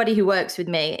ask anybody who works with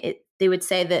me, they would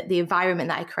say that the environment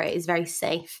that I create is very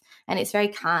safe and it's very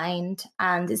kind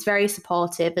and it's very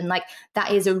supportive. And like,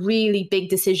 that is a really big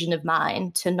decision of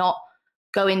mine to not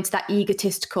go into that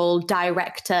egotistical,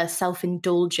 director,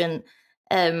 self-indulgent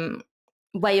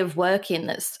way of working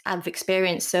that's I've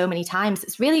experienced so many times.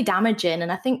 It's really damaging. And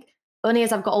I think only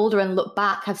as I've got older and looked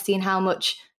back, I've seen how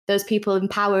much those people in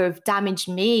power have damaged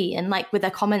me, and like with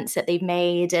their comments that they've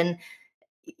made. And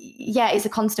yeah, it's a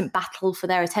constant battle for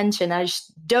their attention. I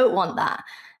just don't want that.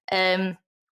 And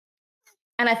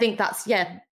I think I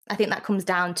think that comes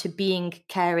down to being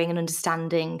caring and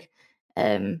understanding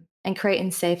and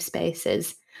creating safe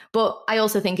spaces. But I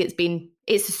also think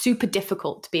it's super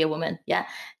difficult to be a woman,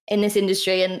 in this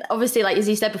industry. And obviously, like as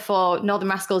you said before, Northern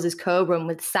Rascals is co-run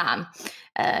with Sam,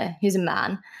 who's a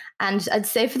man. And I'd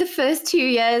say for the first 2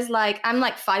 years, like, I'm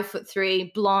like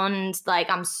 5'3", blonde, like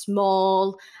I'm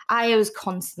small. I was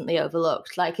constantly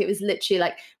overlooked. Like, it was literally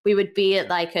like we would be at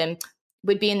like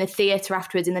we'd be in the theatre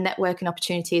afterwards in the networking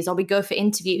opportunities, or we'd go for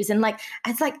interviews. And like,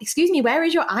 it's like, excuse me, where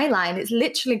is your eye line? It's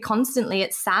literally constantly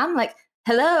at Sam, like,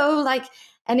 hello, like.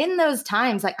 And in those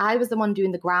times, like, I was the one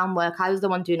doing the groundwork. I was the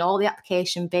one doing all the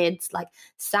application bids. Like,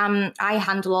 Sam, I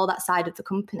handle all that side of the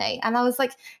company. And I was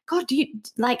like, God,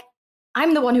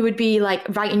 I'm the one who would be like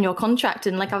writing your contract.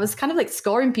 And like, I was kind of like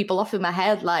scoring people off in my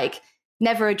head, like,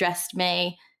 never addressed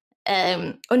me,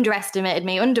 underestimated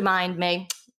me, undermined me.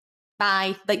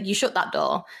 Bye. Like, you shut that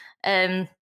door.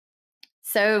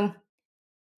 So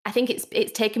I think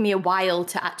it's taken me a while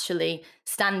to actually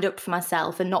stand up for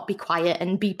myself and not be quiet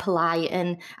and be polite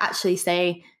and actually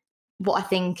say what I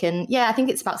think. And yeah, I think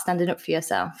it's about standing up for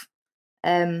yourself.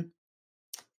 That's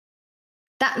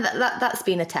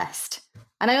been a test.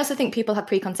 And I also think people have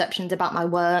preconceptions about my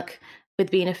work with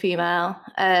being a female.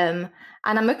 And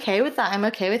I'm okay with that. I'm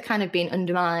okay with kind of being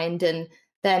undermined. And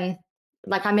then,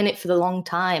 like, I'm in it for the long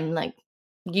time. Like,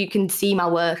 you can see my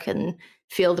work and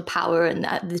feel the power and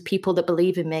the people that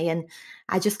believe in me. And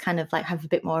I just kind of like have a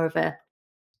bit more of a,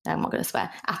 I'm not going to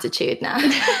swear, attitude now.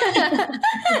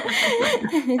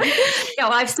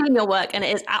 I've seen your work and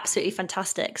it is absolutely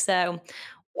fantastic. So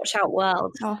watch out,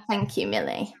 world. Oh, thank you,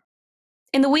 Millie.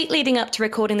 In the week leading up to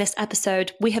recording this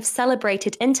episode, we have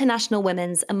celebrated International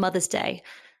Women's and Mother's Day.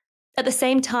 At the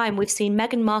same time, we've seen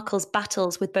Meghan Markle's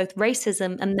battles with both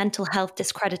racism and mental health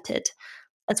discredited,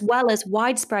 as well as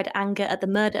widespread anger at the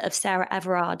murder of Sarah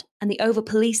Everard and the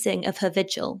over-policing of her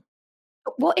vigil.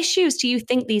 What issues do you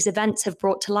think these events have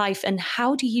brought to life, and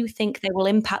how do you think they will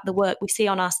impact the work we see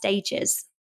on our stages?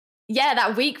 Yeah,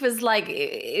 that week was like,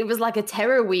 it was like a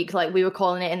terror week, like we were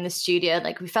calling it in the studio.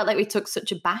 Like, we felt like we took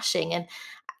such a bashing. And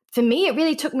for me, it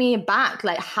really took me aback,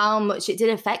 like how much it did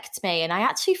affect me. And I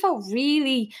actually felt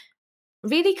really,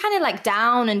 really kind of like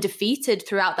down and defeated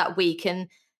throughout that week. And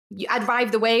I'd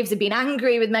ride the waves of being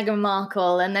angry with Meghan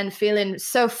Markle and then feeling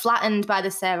so flattened by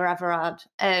the Sarah Everard.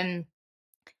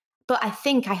 But I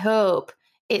hope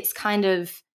it's kind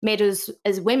of made us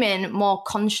as women more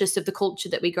conscious of the culture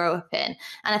that we grow up in.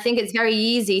 And I think it's very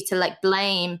easy to like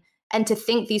blame and to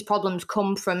think these problems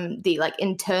come from the like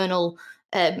internal,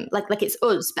 like it's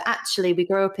us, but actually we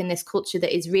grow up in this culture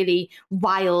that is really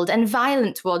wild and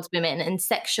violent towards women and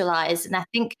sexualized. And I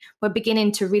think we're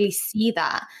beginning to really see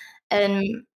that.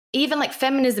 And even like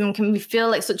feminism can feel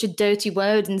like such a dirty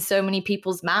word in so many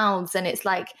people's mouths. And it's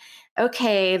like,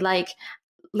 okay, like,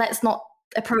 let's not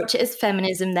approach it as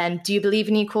feminism then. Do you believe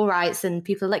in equal rights? And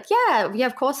people are like, yeah,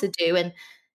 of course I do. And,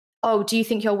 oh, do you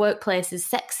think your workplace is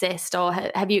sexist? Or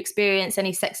have you experienced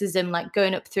any sexism like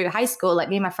going up through high school? Like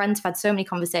me and my friends have had so many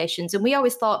conversations and we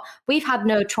always thought we've had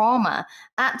no trauma.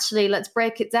 Actually, let's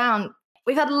break it down.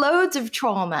 We've had loads of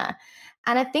trauma.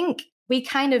 And I think we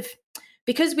kind of,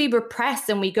 because we repress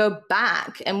and we go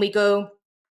back and we go,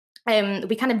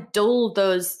 we kind of dull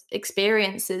those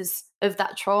experiences of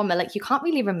that trauma. Like you can't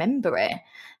really remember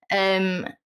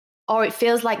it. Or it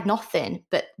feels like nothing,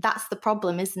 but that's the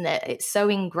problem, isn't it? It's so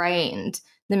ingrained.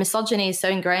 The misogyny is so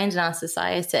ingrained in our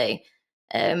society.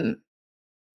 I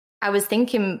was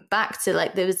thinking back to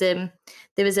like there was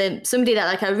somebody that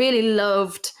like I really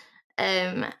loved,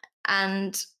 and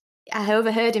I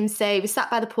overheard him say, he was sat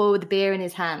by the pool with a beer in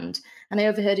his hand, and I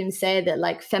overheard him say that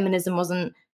like feminism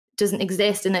doesn't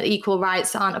exist and that equal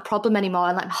rights aren't a problem anymore.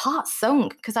 And like my heart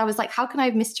sunk because I was like, how can I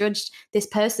have misjudged this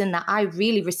person that I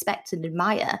really respect and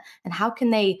admire? And how can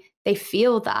they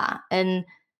feel that? And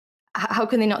how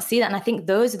can they not see that? And I think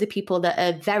those are the people that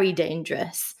are very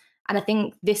dangerous. And I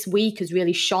think this week has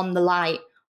really shone the light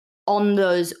on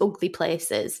those ugly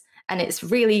places. And it's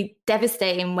really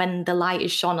devastating when the light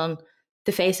is shone on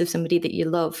the face of somebody that you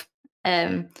love.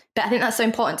 But I think that's so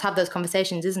important to have those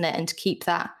conversations, isn't it? And to keep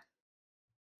that,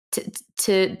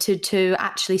 to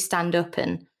actually stand up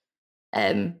and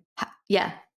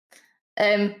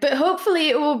but hopefully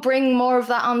it will bring more of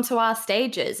that onto our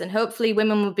stages, and hopefully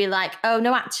women will be like, oh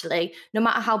no, actually, no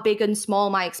matter how big and small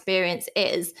my experience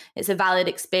is, it's a valid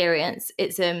experience.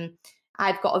 It's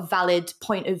I've got a valid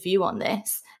point of view on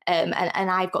this, and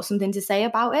I've got something to say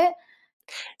about it.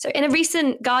 So in a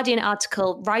recent Guardian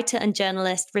article, writer and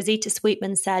journalist Rosita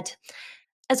Sweetman said,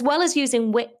 as well as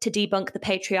using wit to debunk the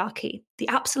patriarchy, the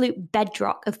absolute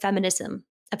bedrock of feminism,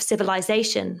 of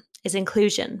civilization, is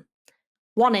inclusion.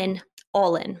 One in,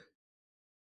 all in.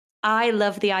 I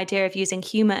love the idea of using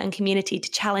humour and community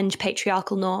to challenge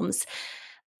patriarchal norms.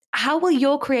 How will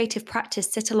your creative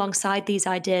practice sit alongside these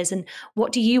ideas, and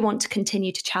what do you want to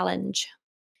continue to challenge?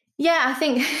 Yeah, I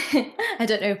think, I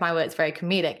don't know if my work's very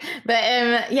comedic, but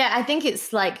I think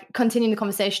it's like continuing the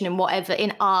conversation in whatever,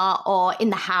 in art or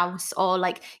in the house, or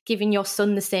like giving your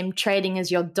son the same training as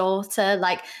your daughter.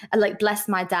 Like bless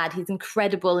my dad, he's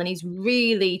incredible and he's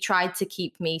really tried to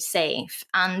keep me safe.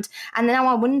 And now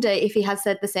I wonder if he has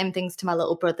said the same things to my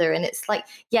little brother. And it's like,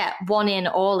 yeah, one in,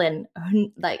 all in,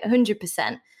 like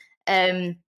 100%.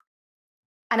 And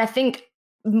I think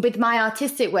with my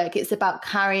artistic work, it's about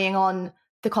carrying on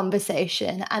the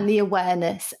conversation and the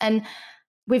awareness. And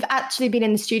we've actually been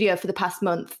in the studio for the past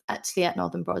month, actually at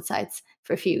Northern Broadsides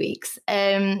for a few weeks,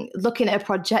 looking at a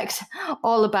project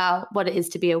all about what it is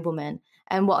to be a woman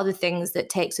and what are the things that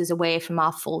takes us away from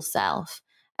our full self.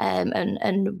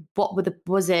 And what were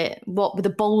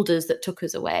the boulders that took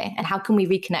us away, and how can we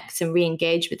reconnect and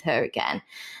re-engage with her again?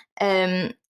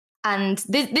 And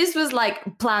this was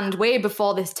like planned way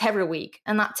before this Terror Week.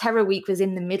 And that Terror Week was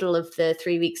in the middle of the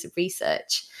 3 weeks of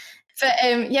research. But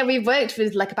we've worked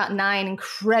with like about 9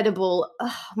 incredible,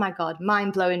 oh my God,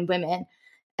 mind-blowing women.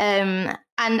 And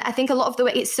I think a lot of the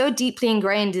way it's so deeply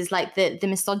ingrained is like the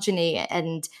misogyny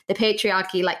and the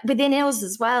patriarchy, like within us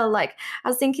as well. Like I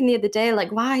was thinking the other day,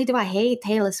 like, why do I hate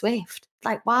Taylor Swift?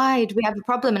 Like, why do we have a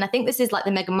problem? And I think this is like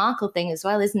the Meghan Markle thing as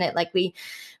well, isn't it? Like they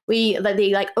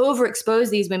like overexpose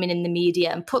these women in the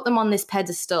media and put them on this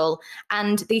pedestal,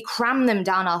 and they cram them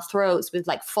down our throats with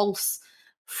like false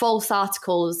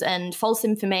articles and false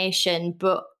information.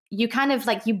 But you kind of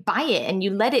like, you buy it and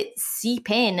you let it seep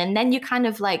in, and then you kind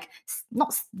of like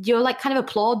you're like kind of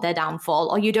applaud their downfall,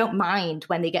 or you don't mind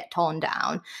when they get torn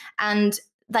down. And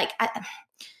like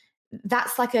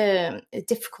that's like a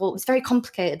difficult, it's a very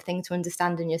complicated thing to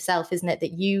understand in yourself, isn't it?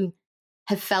 That you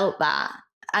have felt that.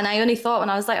 And I only thought when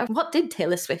I was like, what did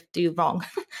Taylor Swift do wrong?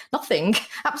 Nothing,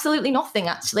 absolutely nothing,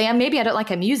 actually. And maybe I don't like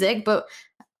her music, but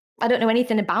I don't know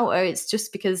anything about her. It's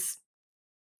just because,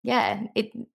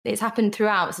 it's happened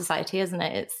throughout society, hasn't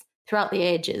it? It's throughout the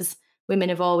ages. Women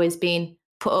have always been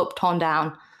put up, torn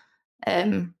down.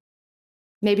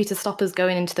 maybe to stop us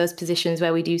going into those positions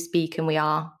where we do speak and we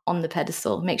are on the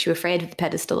pedestal, makes you afraid of the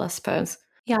pedestal, I suppose.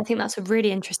 Yeah, I think that's a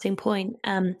really interesting point.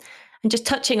 And just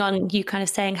touching on you kind of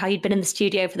saying how you'd been in the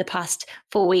studio for the past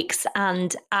 4 weeks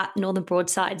and at Northern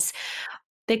Broadsides.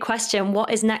 Big question,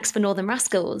 what is next for Northern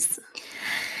Rascals?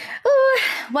 Ooh,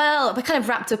 well, we're kind of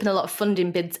wrapped up in a lot of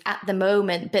funding bids at the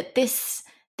moment, but this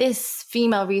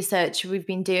female research we've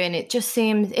been doing, it just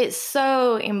seems it's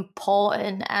so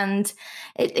important, and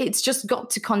it's just got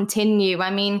to continue. I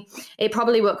mean, it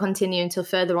probably won't continue until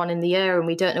further on in the year, and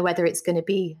we don't know whether it's going to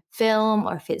be film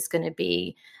or if it's going to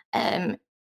be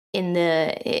in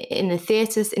the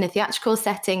theatres, in a theatrical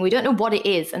setting. We don't know what it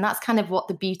is, and that's kind of what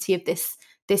the beauty of this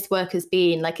work has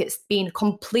been. Like, it's been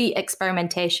complete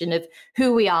experimentation of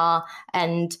who we are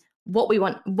and what we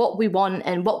want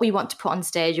and what we want to put on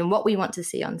stage and what we want to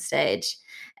see on stage.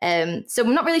 So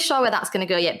I'm not really sure where that's going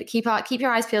to go yet, but keep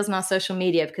your eyes peeled on our social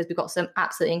media, because we've got some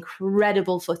absolutely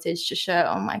incredible footage to show.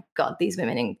 Oh my God, these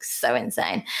women are so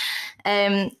insane.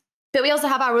 But we also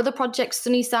have our other project,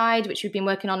 Sunnyside, which we've been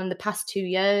working on in the past 2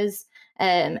 years.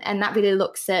 And that really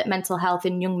looks at mental health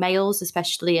in young males,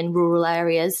 especially in rural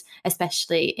areas,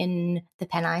 especially in the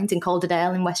Pennines, in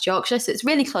Calderdale in West Yorkshire. So it's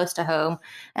really close to home.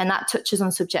 And that touches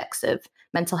on subjects of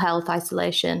mental health,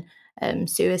 isolation,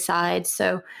 suicide.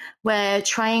 So we're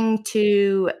trying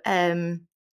to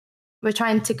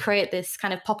create this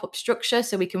kind of pop-up structure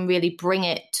so we can really bring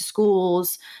it to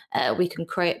schools. We can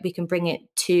bring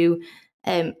it to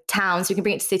towns. We can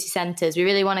bring it to city centres. We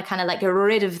really want to kind of like get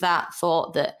rid of that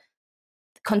thought that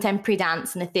contemporary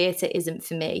dance and a theatre isn't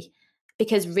for me,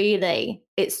 because really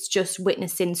it's just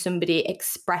witnessing somebody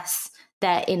express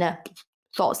their inner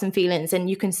thoughts and feelings, and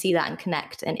you can see that and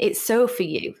connect, and it's so for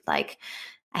you. Like,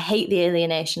 I hate the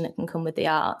alienation that can come with the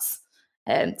arts.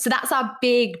 So that's our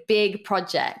big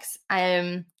project.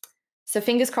 So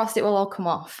fingers crossed it will all come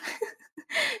off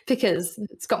because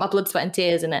it's got my blood, sweat and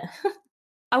tears in it.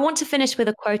 I want to finish with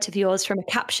a quote of yours from a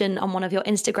caption on one of your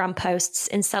Instagram posts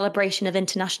in celebration of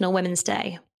International Women's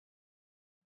Day.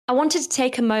 I wanted to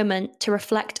take a moment to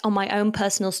reflect on my own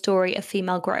personal story of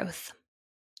female growth.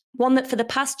 One that for the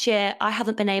past year, I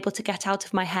haven't been able to get out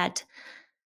of my head.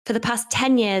 For the past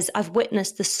 10 years, I've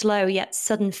witnessed the slow yet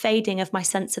sudden fading of my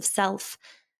sense of self.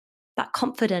 That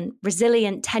confident,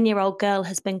 resilient 10-year-old girl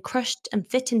has been crushed and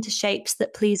fit into shapes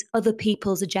that please other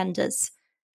people's agendas.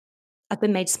 I've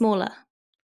been made smaller.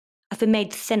 I've been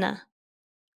made thinner.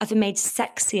 I've been made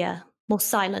sexier, more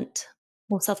silent,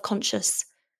 more self-conscious.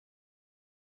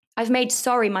 I've made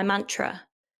sorry my mantra.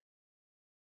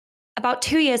 About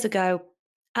 2 years ago,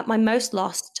 at my most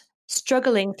lost,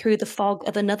 struggling through the fog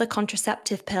of another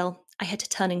contraceptive pill, I hit a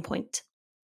turning point.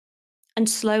 And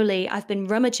slowly, I've been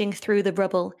rummaging through the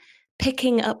rubble,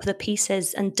 picking up the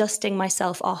pieces and dusting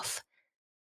myself off.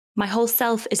 My whole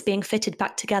self is being fitted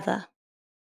back together.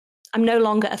 I'm no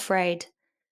longer afraid.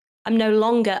 I'm no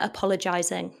longer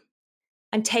apologizing.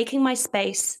 I'm taking my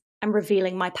space and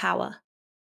revealing my power.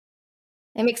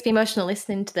 It makes me emotional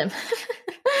listening to them.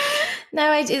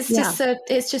 No,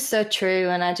 it's just so true.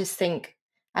 And I just think,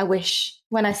 I wish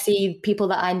when I see people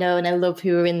that I know and I love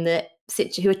who are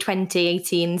who are 20,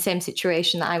 18, same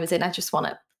situation that I was in, I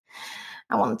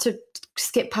want to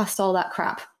skip past all that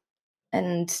crap.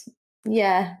 And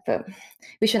yeah, but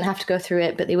we shouldn't have to go through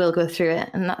it, but they will go through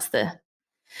it. And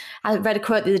I read a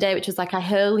quote the other day, which was like, I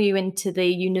hurl you into the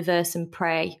universe and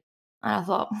pray. And I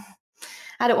thought,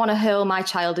 I don't want to hurl my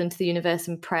child into the universe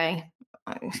and pray.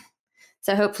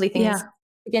 So hopefully things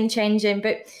begin changing.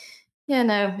 But yeah,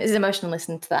 no, it's emotional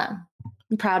listening to that.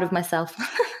 I'm proud of myself.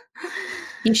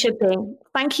 You should be.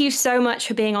 Thank you so much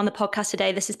for being on the podcast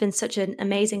today. This has been such an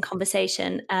amazing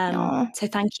conversation. So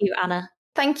thank you, Anna.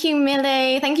 Thank you,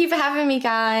 Millie. Thank you for having me,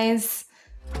 guys.